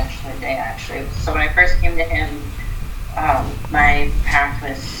about my bench the other day, actually. So when I first came to him, my path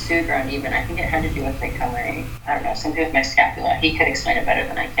was super uneven. I think it had to do with something with my scapula. He could explain it better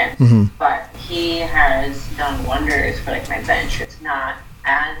than I can. But he has done wonders for my bench. It's not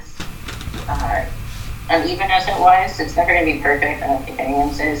as uneven as it was. It's never going to be perfect. I don't think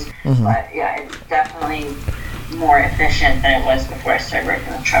anyone's is. But yeah, it's definitely more efficient than it was before I started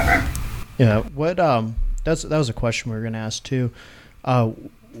working with Trevor. Yeah. What that was a question we were going to ask too.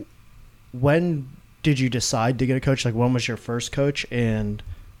 When did you decide to get a coach? When was your first coach, and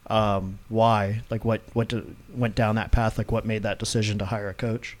why? What went down that path? What made that decision to hire a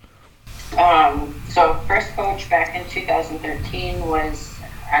coach? So first coach back in 2013 was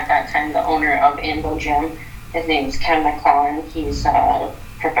at that time the owner of Anbo Gym. His name's Ken McClellan. He's a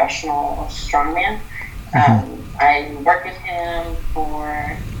professional strongman. I worked with him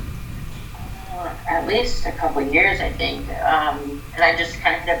for at least a couple of years, I think. And I just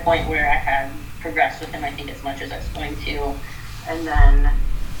kind of hit a point where I had progressed with him, I think, as much as I was going to. And then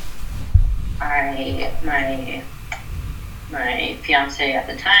my fiance at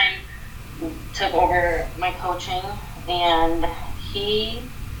the time took over my coaching, and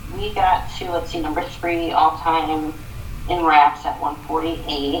we got to, number 3 all-time in reps at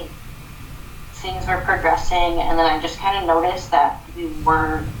 148. Things were progressing, and then I just kind of noticed that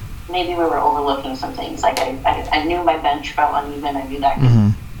maybe we were overlooking some things. I knew my bench felt uneven. I knew that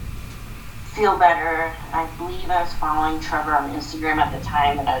could feel better. I believe I was following Trevor on Instagram at the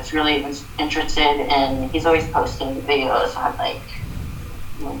time, and I was really interested in, he's always posting videos on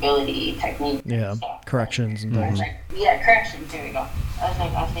mobility technique. Yeah, corrections and things. Corrections, there we go. I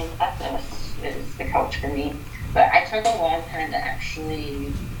was thinking that this is the coach for me. But I took a long time to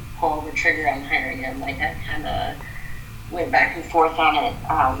actually pull the trigger on hiring him. I kind of went back and forth on it,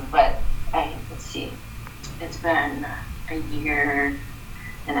 but I see. It's been a year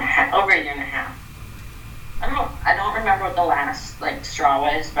and a half, over a year and a half. I don't remember what the last like straw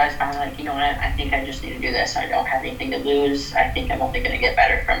was, but I was finally like, you know what, I think I just need to do this. I don't have anything to lose. I think I'm only going to get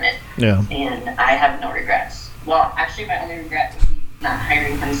better from it. Yeah. And I have no regrets. Well, actually, my only regret would be not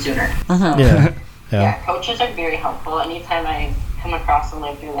hiring him sooner. So, Yeah. yeah, coaches are very helpful. Anytime I come across a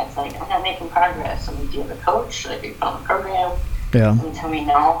lifter that's like, I'm not making progress, I'm like, do you have a coach? Like, are you on the program? Yeah. And tell me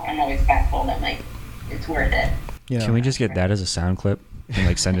no, I'm always baffled. I'm like, it's worth it. Yeah. Can we just get that as a sound clip and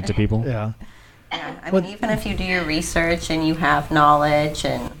like send it to people? Yeah. Yeah, I mean, even if you do your research and you have knowledge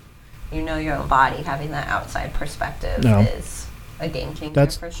and you know your own body, having that outside perspective is a game changer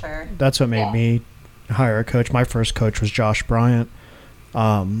for sure. That's what made me hire a coach. My first coach was Josh Bryant.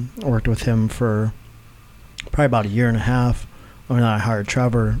 I worked with him for probably about a year and a half when I hired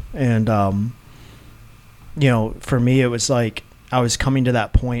Trevor. And, you know, for me, it was like I was coming to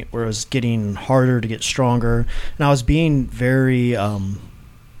that point where it was getting harder to get stronger. And I was being very...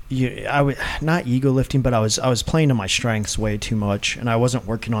 I was not ego lifting, but I was playing to my strengths way too much, and I wasn't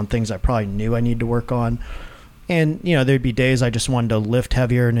working on things I probably knew I needed to work on. And you know, there'd be days I just wanted to lift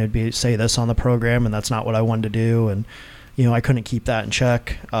heavier, and it'd be say this on the program, and that's not what I wanted to do. And you know, I couldn't keep that in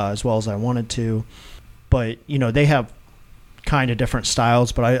check as well as I wanted to. But you know, they have kind of different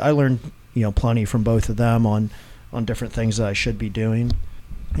styles, but I learned plenty from both of them on different things that I should be doing.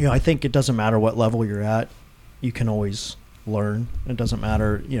 You know, I think it doesn't matter what level you're at, you can always learn. It doesn't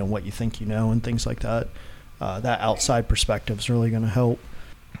matter what you think and things like that. That outside perspective is really going to help.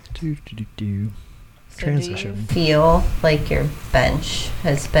 Transition. Do you feel like your bench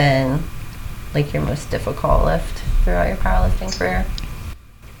has been like your most difficult lift throughout your powerlifting career?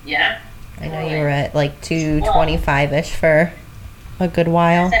 Yeah. I know you were at like 225-ish for a good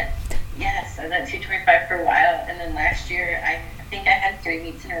while. Yes, I was at 225 for a while, and then last year I think I had 3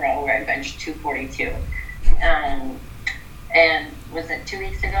 meets in a row where I benched 242. And was it 2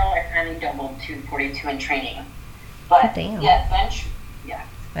 weeks ago? I finally doubled 242 in training. But damn. Yeah, bench. Yeah.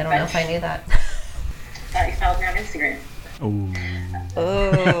 I don't know if I knew that. Thought you followed me on Instagram.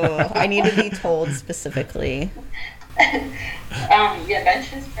 Oh, I need to be told specifically. Yeah, bench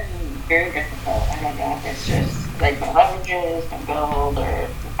has been very difficult. I don't know if it's just like my leverages, my build, or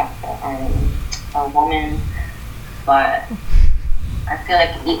the fact that I'm a woman. But I feel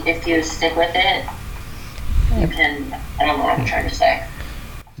like if you stick with it, you can, I don't know what I'm trying to say.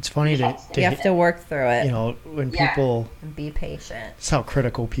 It's funny to you have to work through it. When people... And be patient. It's how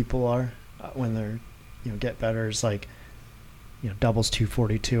critical people are when they're, get better. It's like, doubles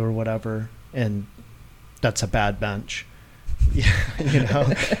 242 or whatever, and that's a bad bench. And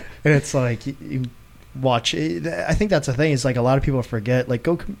it's like, you watch... I think that's the thing, is like a lot of people forget, like,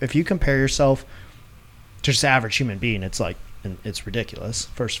 if you compare yourself to just average human being, it's like, and it's ridiculous,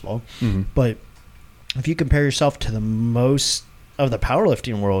 first of all. Mm-hmm. But if you compare yourself to the most of the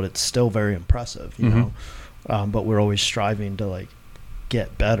powerlifting world, it's still very impressive, you know. But we're always striving to like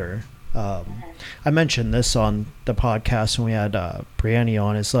get better. I mentioned this on the podcast when we had Brianni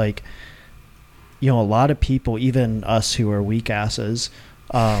on. It's like, a lot of people, even us who are weak asses,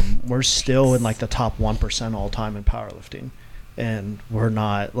 we're still in like the top 1% all time in powerlifting, and we're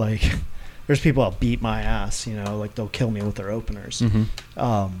not like. There's people that beat my ass, like they'll kill me with their openers.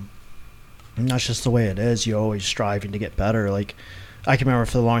 And that's just the way it is. You're always striving to get better. Like, I can remember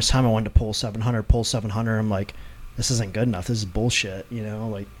for the longest time I wanted to pull 700. I'm like, this isn't good enough. This is bullshit.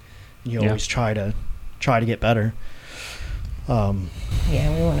 Like, you always try to get better. Yeah,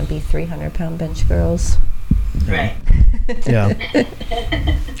 we want to be 300-pound bench girls. Right. Yeah.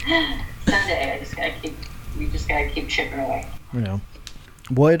 Someday we just gotta keep chipping away.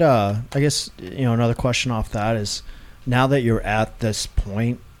 What I guess another question off that is, now that you're at this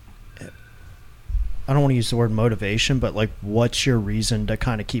point, I don't want to use the word motivation, but like, what's your reason to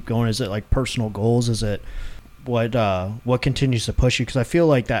kind of keep going? Is it like personal goals? Is it what continues to push you? Because I feel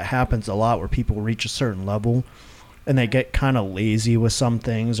like that happens a lot, where people reach a certain level and they get kind of lazy with some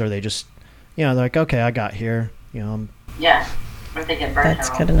things, or they just, they're like, okay, I got here, Yeah, or they get burned out. That's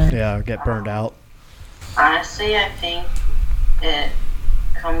good enough. Yeah, or get burned out. Honestly, I think it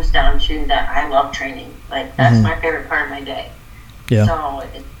comes down to that I love training. Like, that's my favorite part of my day. Yeah. So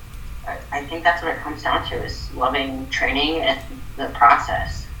I think that's what it comes down to, is loving training and the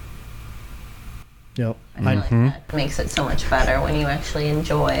process. Yep. I feel like that makes it so much better when you actually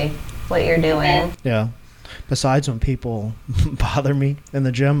enjoy what you're doing. Yeah. Besides when people bother me in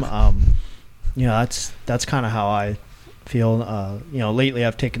the gym, that's kind of how I feel. Lately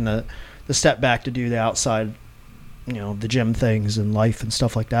I've taken the step back to do the outside, the gym things and life and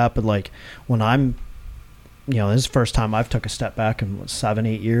stuff like that. But like, when I'm, this is the first time I've took a step back in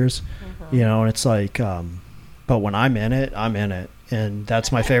 7-8 years. You know, and it's like, but when I'm in it, I'm in it. And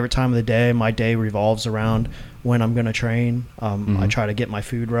that's my favorite time of the day. My day revolves around when I'm going to train. I try to get my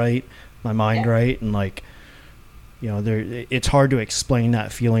food right, my mind right. And like, you know, it's hard to explain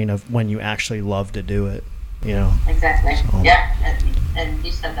that feeling of when you actually love to do it, you know? Exactly. So. Yeah. And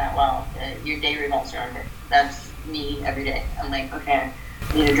you said that well. Your day revolves around it. That's me every day. I'm like, okay,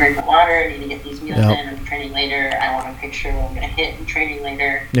 I need to drink the water. I need to get these meals in. I'm training later. I want to picture what I'm going to hit in training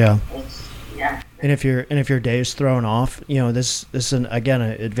later. Yeah. Yeah. And if your day is thrown off, you know, this is again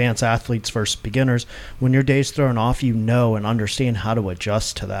advanced athletes versus beginners. When your day's thrown off, you know and understand how to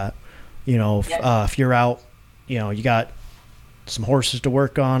adjust to that. You know, if you're out, you know, you got some horses to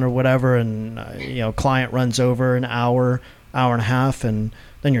work on or whatever, and you know, client runs over an hour and a half, and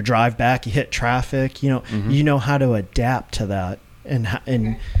then your drive back, you hit traffic. You know, you know how to adapt to that,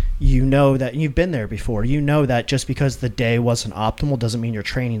 and you know that you've been there before. You know that just because the day wasn't optimal doesn't mean your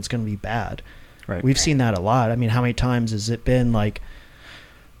training is going to be bad. Right. We've seen that a lot. I mean, how many times has it been like,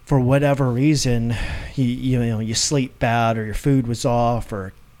 for whatever reason, you sleep bad, or your food was off,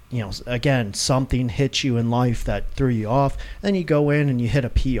 or you know, again, something hits you in life that threw you off, then you go in and you hit a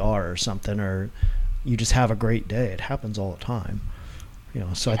PR or something, or you just have a great day. It happens all the time. You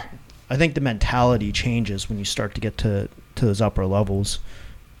know, so I think the mentality changes when you start to get to those upper levels.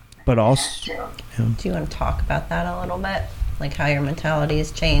 But also, do you want to talk about that a little bit? Like how your mentality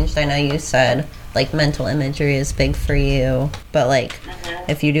has changed? I know you said like mental imagery is big for you, but like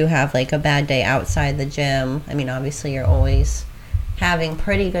if you do have like a bad day outside the gym, I mean, obviously you're always having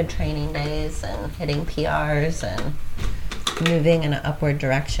pretty good training days and hitting PRs and moving in an upward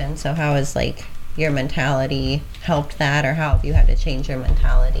direction. So how has like your mentality helped that, or how have you had to change your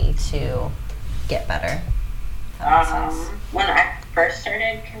mentality to get better? When I first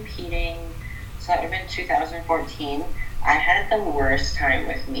started competing, so that would have been 2014, I had the worst time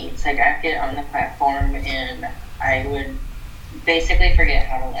with meets. Like, I'd get on the platform and I would basically forget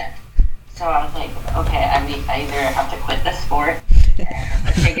how to lift. So I was like, okay, I either have to quit the sport, or I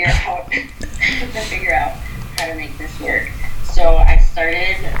have to figure out how to make this work. So I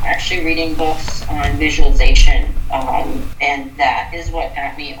started actually reading books on visualization, and that is what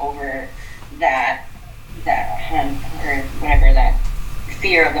got me over that hump, or whatever, that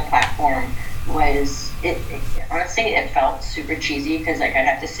fear of the platform. Was it honestly, it felt super cheesy, because like I'd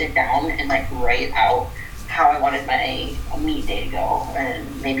have to sit down and like write out how I wanted my meet day to go,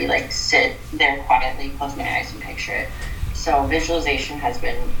 and maybe like sit there quietly, close my eyes and picture it. So visualization has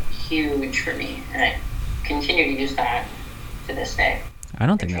been huge for me, and I continue to use that to this day. I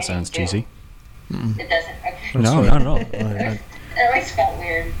don't think that sounds cheesy. It doesn't? Okay. No, not at all. It always felt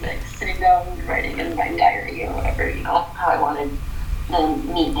weird, like sitting down and writing in my diary or whatever, you know, how I wanted the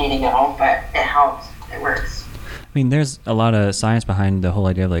meet day to go, but it helps. It works. I mean, there's a lot of science behind the whole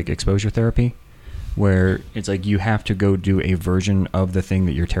idea of like exposure therapy, where it's like you have to go do a version of the thing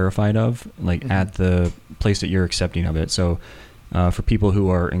that you're terrified of, like at the place that you're accepting of it. So for people who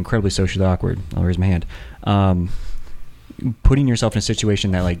are incredibly socially awkward, I'll raise my hand, putting yourself in a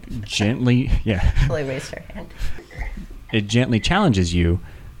situation that like gently, Fully raised her hand. It gently challenges you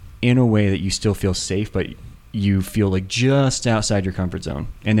in a way that you still feel safe, but you feel like just outside your comfort zone,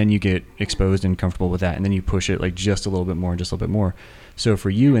 and then you get exposed and comfortable with that, and then you push it like just a little bit more, just a little bit more. So for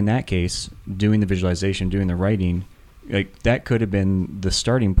you in that case, doing the visualization, doing the writing, like that could have been the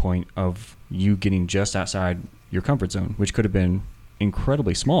starting point of you getting just outside your comfort zone, which could have been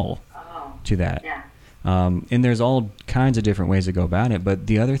incredibly small to that. Yeah. And there's all kinds of different ways to go about it. But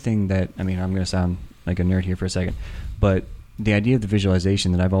the other thing that, I mean, I'm going to sound like a nerd here for a second, but the idea of the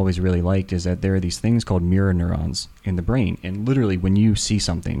visualization that I've always really liked is that there are these things called mirror neurons in the brain. And literally when you see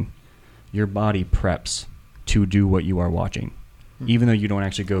something, your body preps to do what you are watching, even though you don't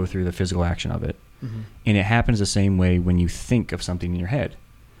actually go through the physical action of it. And it happens the same way when you think of something in your head.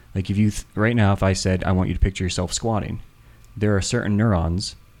 Like if you, right now, if I said, I want you to picture yourself squatting, there are certain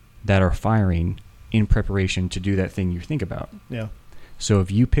neurons that are firing in preparation to do that thing you think about. Yeah. So if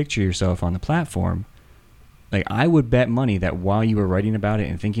you picture yourself on the platform, like I would bet money that while you were writing about it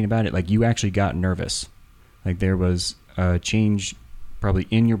and thinking about it, like you actually got nervous. Like there was a change probably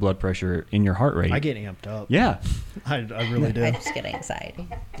in your blood pressure, in your heart rate. I get amped up. Yeah. I really do. I just get anxiety.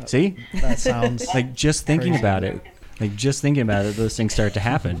 See? That sounds like just thinking crazy. about it, those things start to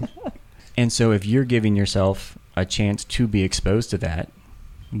happen. And so if you're giving yourself a chance to be exposed to that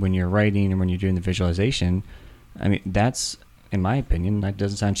when you're writing and when you're doing the visualization, I mean, that's, in my opinion, that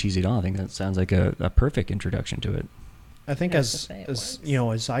doesn't sound cheesy at all. I think that sounds like a perfect introduction to it. I think as you know,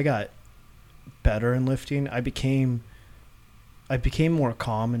 as I got better in lifting, I became more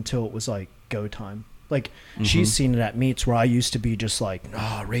calm until it was like go time. Like she's seen it at meets where I used to be just like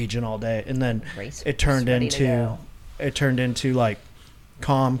raging all day, and then it turned into like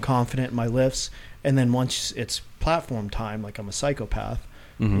calm, confident in my lifts, and then once it's platform time, like I'm a psychopath,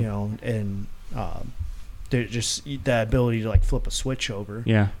 you know, and there's just the ability to like flip a switch over.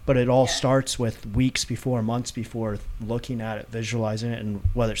 Yeah. But it all starts with weeks before, months before, looking at it, visualizing it, and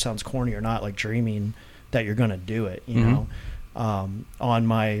whether it sounds corny or not, like dreaming that you're going to do it, you know. On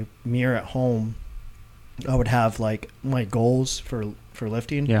my mirror at home, I would have like my goals for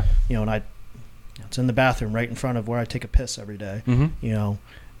lifting. Yeah. You know, and it's in the bathroom right in front of where I take a piss every day, you know,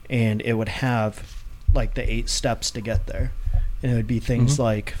 and it would have like the 8 steps to get there. And it would be things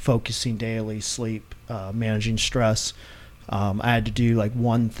like focusing daily, sleep, managing stress. I had to do like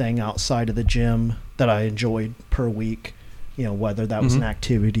one thing outside of the gym that I enjoyed per week, you know, whether that was an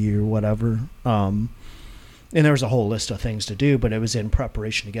activity or whatever. And there was a whole list of things to do, but it was in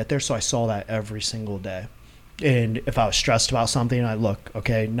preparation to get there. So I saw that every single day. And if I was stressed about something, I look,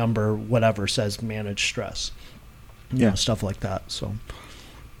 okay, number whatever says manage stress, you know, stuff like that. So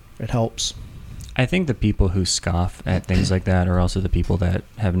it helps. I think the people who scoff at things like that are also the people that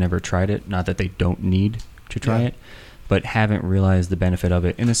have never tried it. Not that they don't need to try it, but haven't realized the benefit of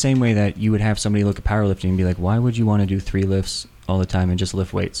it. In the same way that you would have somebody look at powerlifting and be like, why would you want to do 3 lifts all the time and just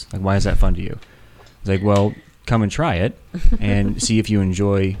lift weights? Like, why is that fun to you? It's like, well, come and try it and see if you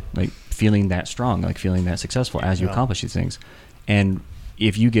enjoy like feeling that strong, like feeling that successful as you accomplish these things. And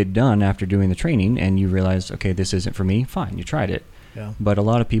if you get done after doing the training and you realize, okay, this isn't for me, fine, you tried it. Yeah. But a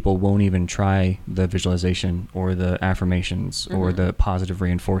lot of people won't even try the visualization or the affirmations or the positive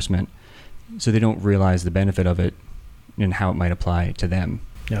reinforcement, so they don't realize the benefit of it and how it might apply to them.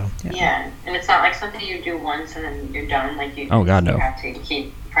 Yeah, and it's not like something you do once and then you're done. Like you, you have to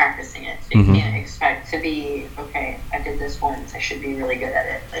keep practicing it. So you can't expect to be, okay, I did this once, I should be really good at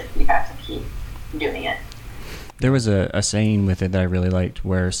it. Like you have to keep doing it. There was a saying with it that I really liked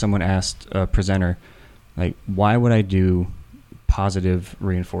where someone asked a presenter, like, why would I do positive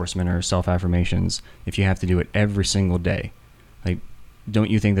reinforcement or self-affirmations if you have to do it every single day? Like, don't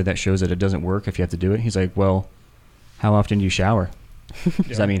you think that shows that it doesn't work if you have to do it? He's like, well, how often do you shower?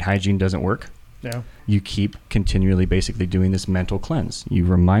 Does that mean hygiene doesn't work? Yeah. You keep continually basically doing this mental cleanse. You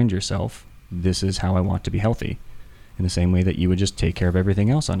remind yourself, this is how I want to be healthy, in the same way that you would just take care of everything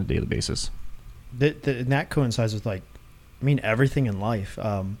else on a daily basis. And that coincides with, like, I mean, everything in life.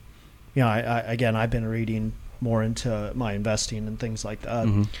 You know, I've been reading more into my investing and things like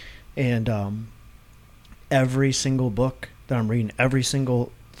that. And every single book that I'm reading, every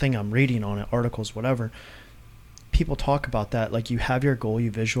single thing I'm reading on it, articles, whatever, people talk about that. Like, you have your goal,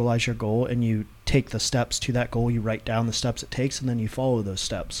 you visualize your goal, and you take the steps to that goal. You write down the steps it takes, and then you follow those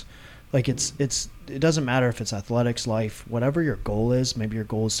steps. Like, it doesn't matter if it's athletics, life, whatever your goal is. Maybe your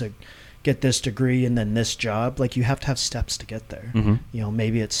goal is to get this degree and then this job. Like, you have to have steps to get there. You know,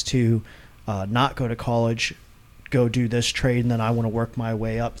 maybe it's to not go to college, go do this trade, and then I want to work my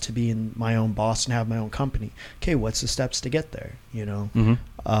way up to being my own boss and have my own company. Okay, what's the steps to get there? You know,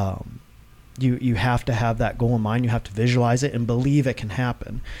 you have to have that goal in mind. You have to visualize it and believe it can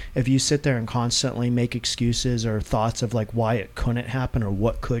happen. If you sit there and constantly make excuses or thoughts of like why it couldn't happen or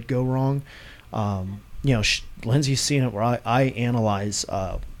what could go wrong, you know, Lindsay's seen it where I analyze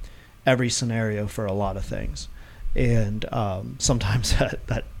every scenario for a lot of things, and sometimes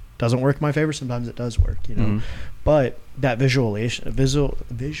that doesn't work in my favor. Sometimes it does work, you know. But that visualization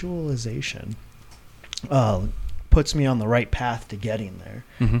puts me on the right path to getting there,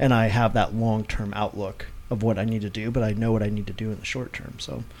 and I have that long-term outlook of what I need to do, but I know what I need to do in the short term.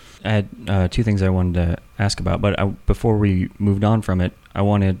 So I had 2 things I wanted to ask about, but before we moved on from it, I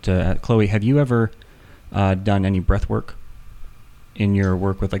wanted to Chloe, have you ever done any breath work in your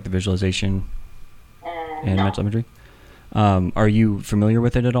work with like the visualization and no. mental imagery? Are you familiar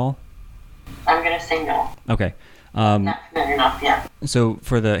with it at all? I'm going to say no. Okay. Not familiar enough, yeah. So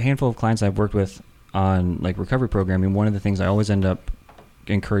for the handful of clients I've worked with on like recovery programming, one of the things I always end up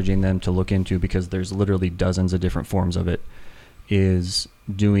encouraging them to look into, because there's literally dozens of different forms of it, is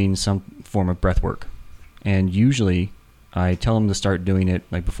doing some form of breath work. And usually I tell them to start doing it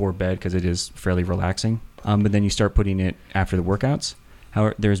like before bed because it is fairly relaxing. But then you start putting it after the workouts.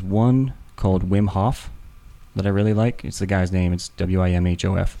 However, there's one called Wim Hof that I really like. It's the guy's name. It's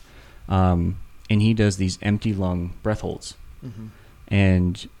Wimhof. And he does these empty lung breath holds.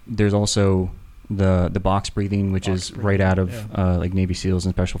 And there's also the box breathing, which is right out of like Navy SEALs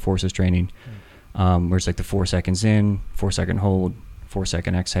and Special Forces training, where it's like the 4 seconds in, 4 second hold, 4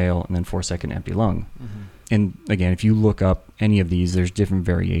 second exhale, and then 4 second empty lung. And again, if you look up any of these, there's different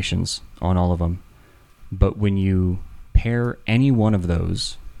variations on all of them. But when you pair any one of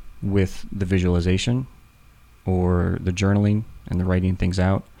those with the visualization or the journaling and the writing things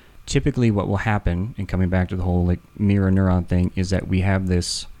out, typically what will happen, and coming back to the whole like mirror neuron thing, is that we have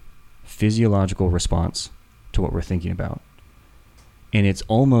this physiological response to what we're thinking about. And it's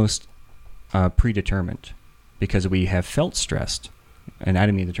almost predetermined because we have felt stressed. And I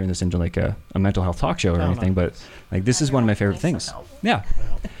didn't mean to turn this into like a mental health talk show or anything, but like this is one of my favorite things. Yeah.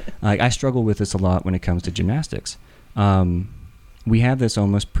 Like I struggle with this a lot when it comes to gymnastics. We have this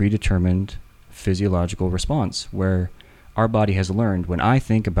almost predetermined physiological response where our body has learned when I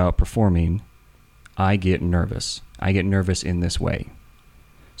think about performing, I get nervous. I get nervous in this way.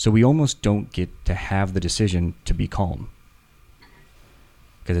 So we almost don't get to have the decision to be calm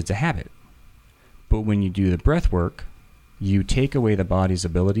because it's a habit. But when you do the breath work, you take away the body's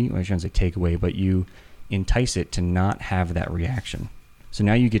ability, well, I shouldn't say take away, but you entice it to not have that reaction. So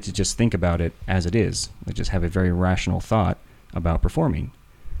now you get to just think about it as it is, like just have a very rational thought about performing.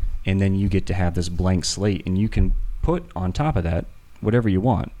 And then you get to have this blank slate, and you can put on top of that whatever you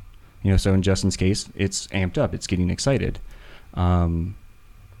want. So in Justin's case, it's amped up, it's getting excited. In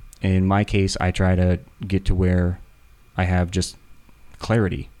my case, I try to get to where I have just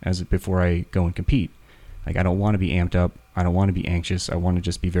clarity before I go and compete. Like I don't want to be amped up. I don't want to be anxious. I want to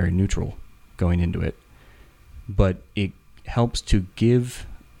just be very neutral going into it. But it helps to give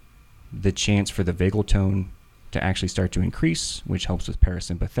the chance for the vagal tone to actually start to increase, which helps with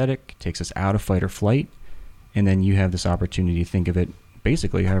parasympathetic, takes us out of fight or flight, and then you have this opportunity to think of it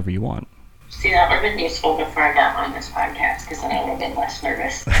basically however you want. See, that would have been useful before I got on this podcast, because then I would have been less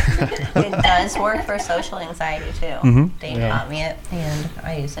nervous. It does work for social anxiety too. Mm-hmm. Dave taught me it, and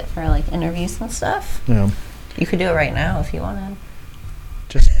I use it for like interviews and stuff. Yeah. You could do it right now if you wanted.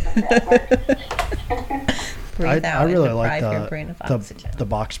 Just Breathe out I really and like deprive your brain of oxygen. the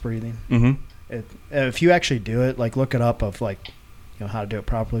box breathing. Mm-hmm. If you actually do it, like look it up of like how to do it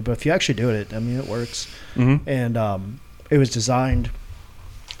properly. But if you actually do it, I mean it works. Mm-hmm. And it was designed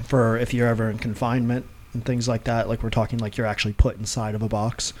for if you're ever in confinement and things like that. Like we're talking like you're actually put inside of a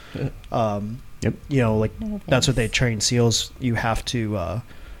box. Yep. That's what they train SEALs. You have to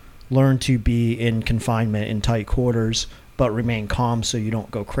learn to be in confinement in tight quarters, but remain calm so you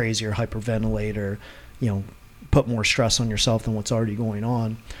don't go crazy or hyperventilate or put more stress on yourself than what's already going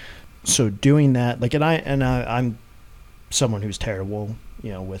on. So doing that, like, I'm someone who's terrible,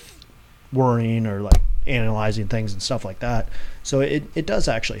 with worrying or like analyzing things and stuff like that. So it does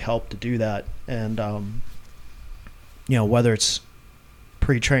actually help to do that. And, whether it's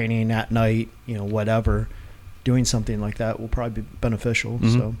pre-training at night, whatever, doing something like that will probably be beneficial.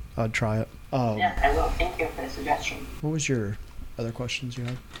 Mm-hmm. So I'd try it. Yeah, I will. Thank you for the suggestion. What was your other questions you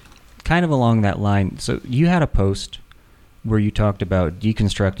had? Kind of along that line. So you had a post where you talked about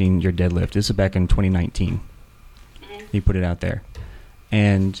deconstructing your deadlift. This is back in 2019. Mm-hmm. You put it out there.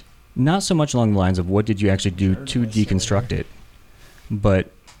 And not so much along the lines of what did you actually do to deconstruct it,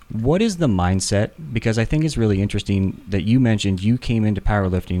 but what is the mindset? Because I think it's really interesting that you mentioned you came into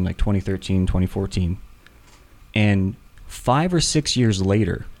powerlifting like 2013, 2014, and 5 or 6 years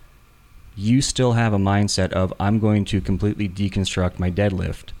later, you still have a mindset of I'm going to completely deconstruct my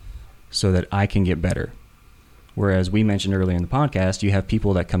deadlift so that I can get better. Whereas we mentioned earlier in the podcast, you have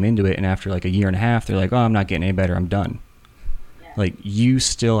people that come into it and after like a year and a half, they're like, oh, I'm not getting any better. I'm done. Yeah. Like you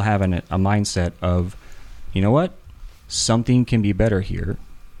still have a mindset of, you know what? Something can be better here.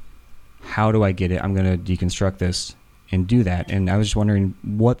 How do I get it? I'm going to deconstruct this and do that. And I was just wondering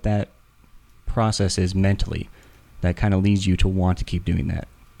what that process is mentally that kind of leads you to want to keep doing that.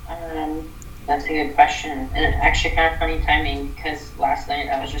 That's a good question. And actually kind of funny timing because last night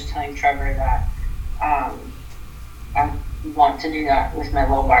I was just telling Trevor that I want to do that with my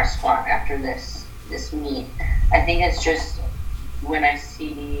low bar squat after this meet. I think it's just when I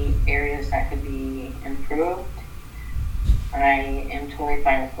see areas that could be improved, I am totally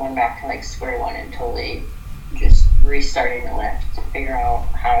fine with going back to like square one and totally just restarting the lift to figure out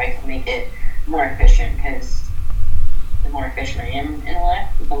how I can make it more efficient, because the more efficient I am in a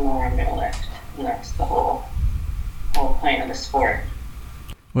lift, the more I'm going to lift. And that's the whole point of the sport.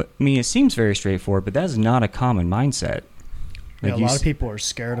 Well, I mean, it seems very straightforward, but that's not a common mindset. Like a lot of people are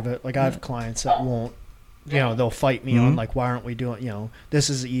scared of it. Like I have clients that won't, they'll fight me on like, why aren't we doing, this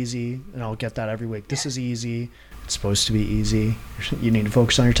is easy, and I'll get that every week. This is easy. It's supposed to be easy. You need to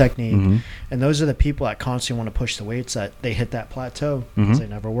focus on your technique. Mm-hmm. And those are the people that constantly want to push the weights that they hit that plateau because they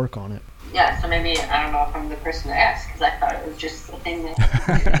never work on it. Yeah, so maybe, I don't know if I'm the person to ask, because I thought it was just a thing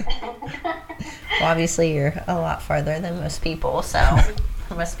that... Well, obviously you're a lot farther than most people, so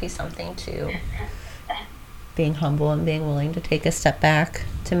there must be something to being humble and being willing to take a step back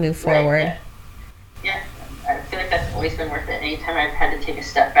to move forward. Right, yeah. I feel like that's always been worth it. Anytime I've had to take a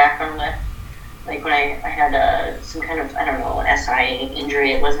step back on a lift, like when I had some kind of, I don't know, an SIA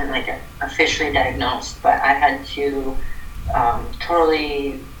injury. It wasn't like officially diagnosed, but I had to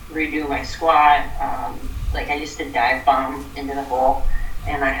totally redo my squat. Like I used to dive bomb into the hole,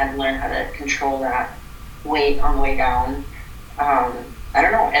 and I had to learn how to control that weight on the way down. I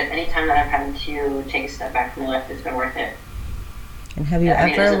don't know, at any time that I've had to take a step back from the lift, it's been worth it. And have you I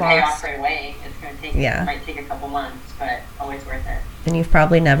mean, it ever doesn't pay off lost? right away. It's going to take, Yeah. it might take a couple months, but always worth it. And you've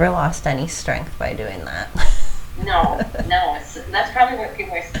probably never lost any strength by doing that. No, that's probably what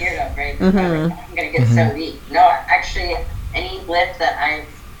people are scared of, right? Mhm. I'm going to get so weak. No, actually, any lift that I've,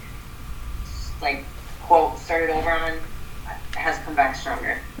 like, quote, started over on has come back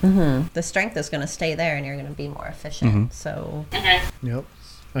stronger. The strength is going to stay there, and you're going to be more efficient. So, Yep.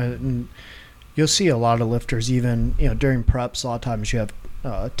 And you'll see a lot of lifters, even during preps. A lot of times you have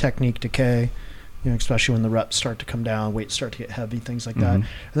technique decay. Especially when the reps start to come down, weights start to get heavy, things like that. And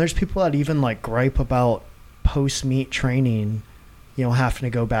there's people that even like gripe about post-meet training, having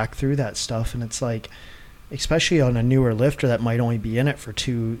to go back through that stuff. And it's like, especially on a newer lifter that might only be in it for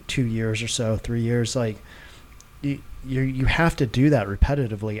two years or so, 3 years, like you have to do that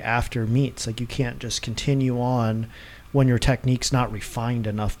repetitively after meets. Like you can't just continue on when your technique's not refined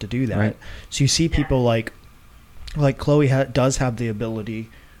enough to do that. Right. So you see people like Chloe does have the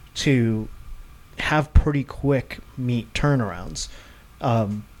ability to have pretty quick meet turnarounds.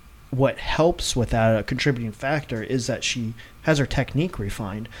 What helps with that, a contributing factor, is that she has her technique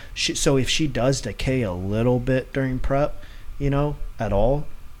refined. So if she does decay a little bit during prep, at all,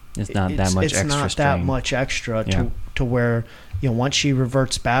 it's not that much extra It's not strain. that much extra to where, once she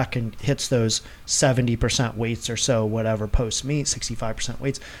reverts back and hits those 70% weights or so, whatever, post-meet, 65%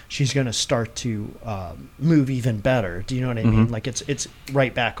 weights, she's going to start to move even better. Do you know what I mean? Like it's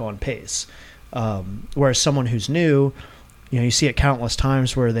right back on pace. Whereas someone who's new, you see it countless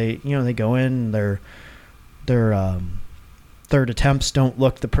times where they go in, their third attempts don't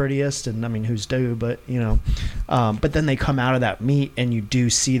look the prettiest, and I mean, who's do, but but then they come out of that meet and you do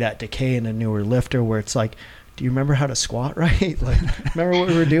see that decay in a newer lifter where it's like, do you remember how to squat right? Like, remember what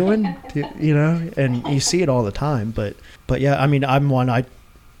we were doing? And you see it all the time. But yeah, I mean,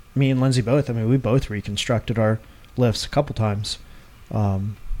 me and Lindsay both, I mean, we both reconstructed our lifts a couple times.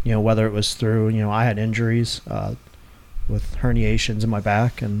 Whether it was through, I had injuries with herniations in my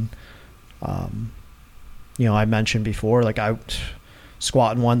back, and I mentioned before, like I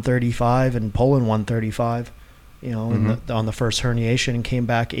squatting 135 and pulling 135, on the first herniation, and came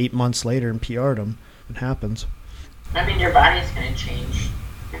back 8 months later and PR'd them. It happens. I mean, your body's going to change.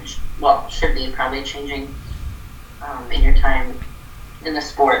 Well, should be probably changing in your time in the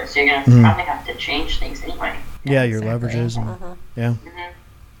sport. So you're going to probably have to change things anyway. Yeah, your leverages. And, yeah.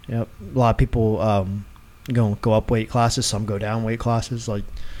 Yep. A lot of people go up weight classes. Some go down weight classes. Like,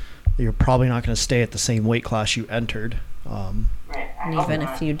 you're probably not going to stay at the same weight class you entered. Right. and even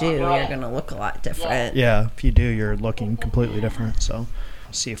if you do, you're going to look a lot different. Yeah, if you do, you're looking completely different. So,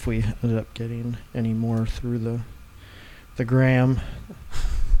 see if we ended up getting any more through the gram.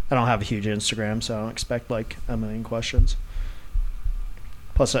 I don't have a huge Instagram, so I don't expect like a million questions.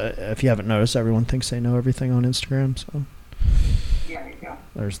 Plus, if you haven't noticed, everyone thinks they know everything on Instagram. So Yeah, there you go.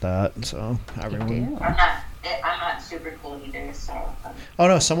 there's that. So everyone. I'm not super cool either. So. Oh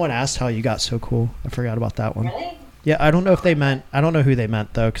no! Someone asked how you got so cool. I forgot about that one. Really? Yeah, I don't know if they meant. I don't know who they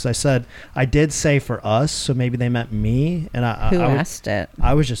meant though, because I did say for us, so maybe they meant me. And Who asked it?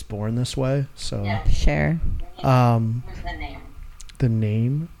 I was just born this way, so. Yeah. Share. Who's the name? The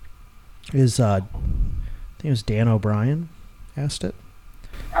name is I think it was Dan O'Brien asked it.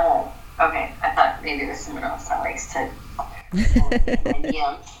 Oh, okay. I thought maybe it was someone else that likes to.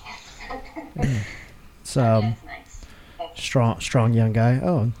 Yeah. It's That's nice. strong young guy.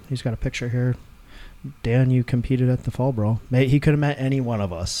 Oh, he's got a picture here. Dan, you competed at the Fall Brawl. He could have met any one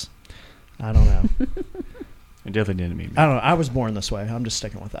of us. I don't know. It definitely didn't mean me. I don't know. I was born this way. I'm just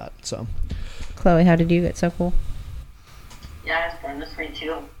sticking with that. So, Chloe, how did you get so cool? Yeah, I was born this way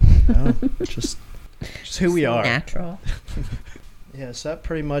too. just who we are. Natural. Yeah, so that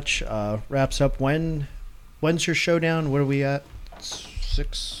pretty much wraps up. When's your showdown? What are we at? 6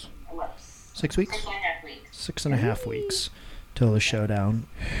 weeks? 6.5 weeks. 6.5 weeks till the showdown.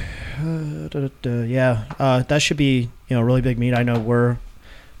 That should be a really big meet. I know we're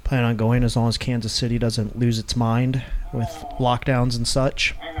planning on going as long as Kansas City doesn't lose its mind with lockdowns and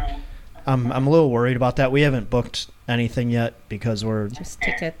such. I'm a little worried about that. We haven't booked anything yet because we're Just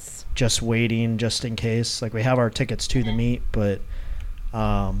tickets. just waiting just in case. Like, we have our tickets to the meet, but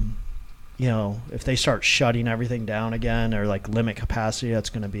if they start shutting everything down again or like limit capacity, that's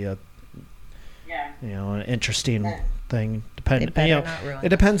going to be a Yeah. an interesting thing. They better not ruin it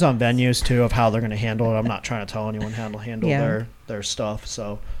depends on venues too of how they're going to handle it. I'm not trying to tell anyone how to handle Yeah. their stuff.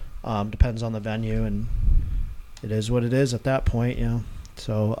 So depends on the venue, and it is what it is at that point.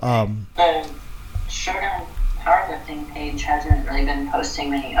 So The Showdown Powerlifting page hasn't really been posting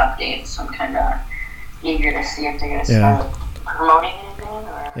many updates, so I'm kind of eager to see if they're going to start promoting anything.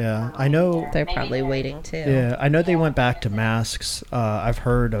 Or I know They're maybe probably waiting too. Yeah, I know they went back to masks. I've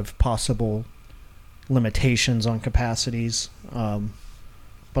heard of possible limitations on capacities,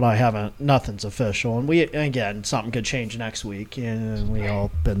 but I haven't. Nothing's official, and something could change next week, and we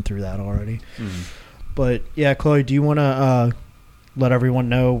all been through that already. Mhm. But yeah, Chloe, do you want to let everyone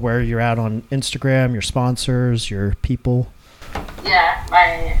know where you're at on Instagram, your sponsors, your people? Yeah,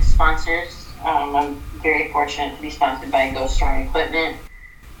 my sponsors. I'm very fortunate to be sponsored by Ghost Story Equipment.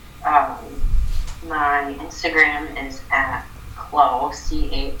 My Instagram is at Chlo,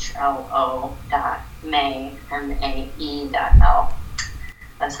 CHLO.May, MAE.L.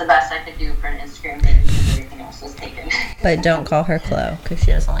 That's the best I could do for an Instagram name because everything else is taken. But don't call her Chloe because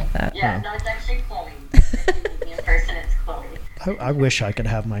she doesn't like that. Yeah, no, it's actually Chloe. If you meet me in person, it's Chloe. I wish I could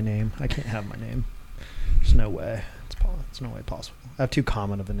have my name. I can't have my name. There's no way. It's no way possible. I have too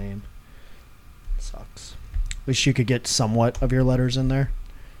common of a name. Sucks. Wish you could get somewhat of your letters in there.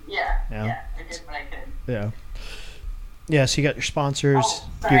 Yeah, Yeah. I did what I could. Yeah. Yeah, so you got your sponsors. Oh,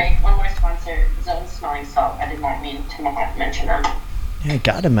 sorry, one more sponsor, Zone Smelling Salt. I did not mean to not mention them. Yeah,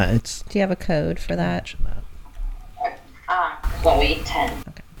 got him. It's Do you have a code for that? mention that. Chloe 10.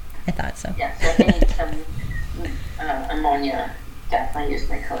 I thought so. Yeah, so if you need some ammonia, definitely use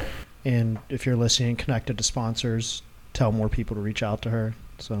my code. And if you're listening, connected to sponsors, tell more people to reach out to her.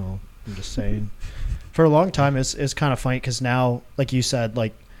 So I'm just saying. For a long time, it's kind of funny because now, like you said,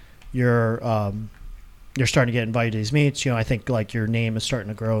 like you're starting to get invited to these meets. I think like your name is starting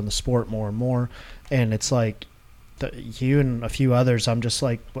to grow in the sport more and more, and it's like you and a few others. I'm just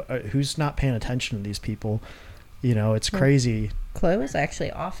like, who's not paying attention to these people? It's crazy. Chloe was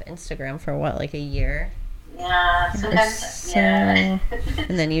actually off Instagram for what, like a year? Yeah, sometimes, So- yeah.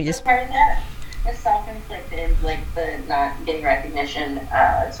 And then you just part of that is self-inflicted, like the not getting recognition.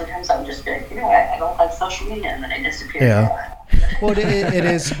 Sometimes I'll just be like, I don't like social media, and then I disappear. Yeah. For a while. Well, it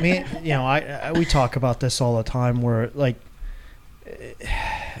is me. We talk about this all the time. Where like,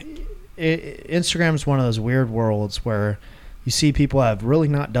 Instagram's one of those weird worlds where you see people have really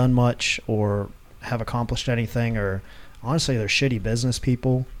not done much or have accomplished anything, or honestly, they're shitty business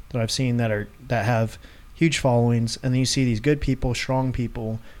people that I've seen that have huge followings, and then you see these good people, strong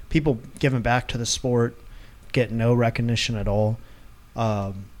people giving back to the sport, get no recognition at all.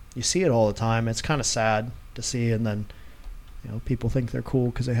 You see it all the time. It's kind of sad to see, and then people think they're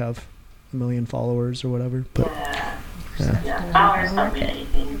cool because they have 1 million followers or whatever. But Yeah, followers don't mean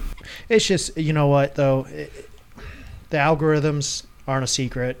anything. it's just, you know what though, the algorithms aren't a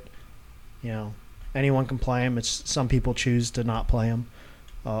secret. Anyone can play them. It's some people choose to not play them.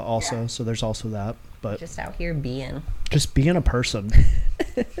 Also, so there's also that. But just out here being. just being a person.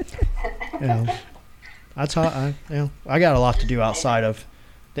 That's how I got a lot to do outside of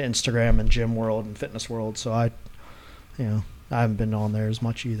the Instagram and gym world and fitness world, so I haven't been on there as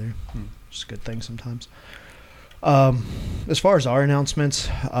much either. Just a good thing sometimes. As far as our announcements,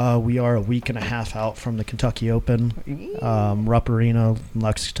 we are a week and a half out from the Kentucky Open, Rupp Arena,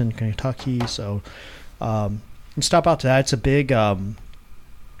 Lexington, Kentucky. So stop out to that. It's a big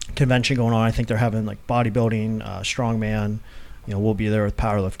convention going on. I think they're having like bodybuilding, strongman. We'll be there with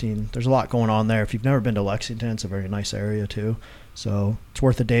powerlifting. There's a lot going on there. If you've never been to Lexington, it's a very nice area too. So it's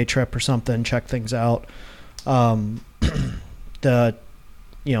worth a day trip or something. Check things out. The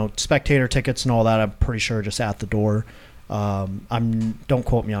spectator tickets and all that, I'm pretty sure just at the door. Don't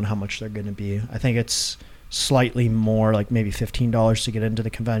quote me on how much they're going to be. I think it's slightly more, like maybe $15 to get into the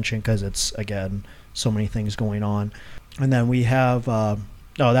convention because it's, again, so many things going on. And then we have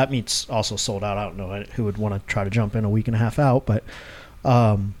that meet's also sold out. I don't know who would want to try to jump in a week and a half out, but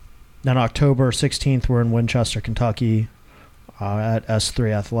then October 16th we're in Winchester, Kentucky at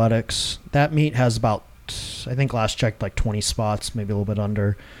S3 Athletics. That meet has about, I think last checked, like 20 spots, maybe a little bit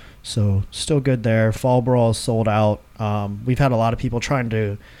under. So still good there. Fall Brawl is sold out. We've had a lot of people trying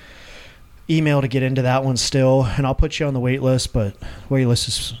to email to get into that one still, and I'll put you on the wait list, but wait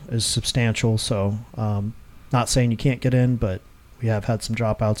list is substantial. So not saying you can't get in, but we have had some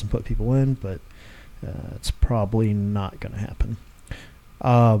dropouts and put people in, but it's probably not going to happen.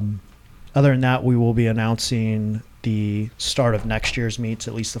 Other than that, we will be announcing the start of next year's meets,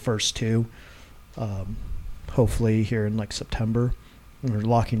 at least the first two. Hopefully here in like September. We're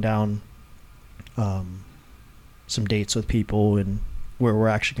locking down some dates with people and where we're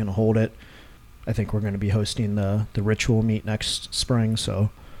actually going to hold it. I think we're going to be hosting the ritual meet next spring. So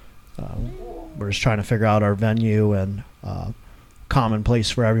we're just trying to figure out our venue and common place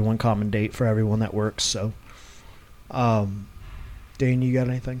for everyone, common date for everyone that works. So, Dane, you got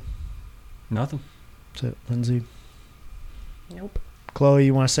anything? Nothing. That's it. Lindsay? Nope. Chloe,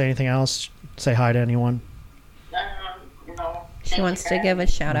 you want to say anything else? Say hi to anyone? No. She wants to give a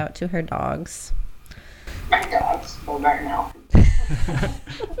shout out to her dogs. My dogs, Bogart now.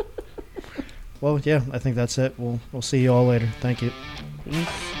 Well, yeah, I think that's it. We'll see you all later. Thank you. Peace.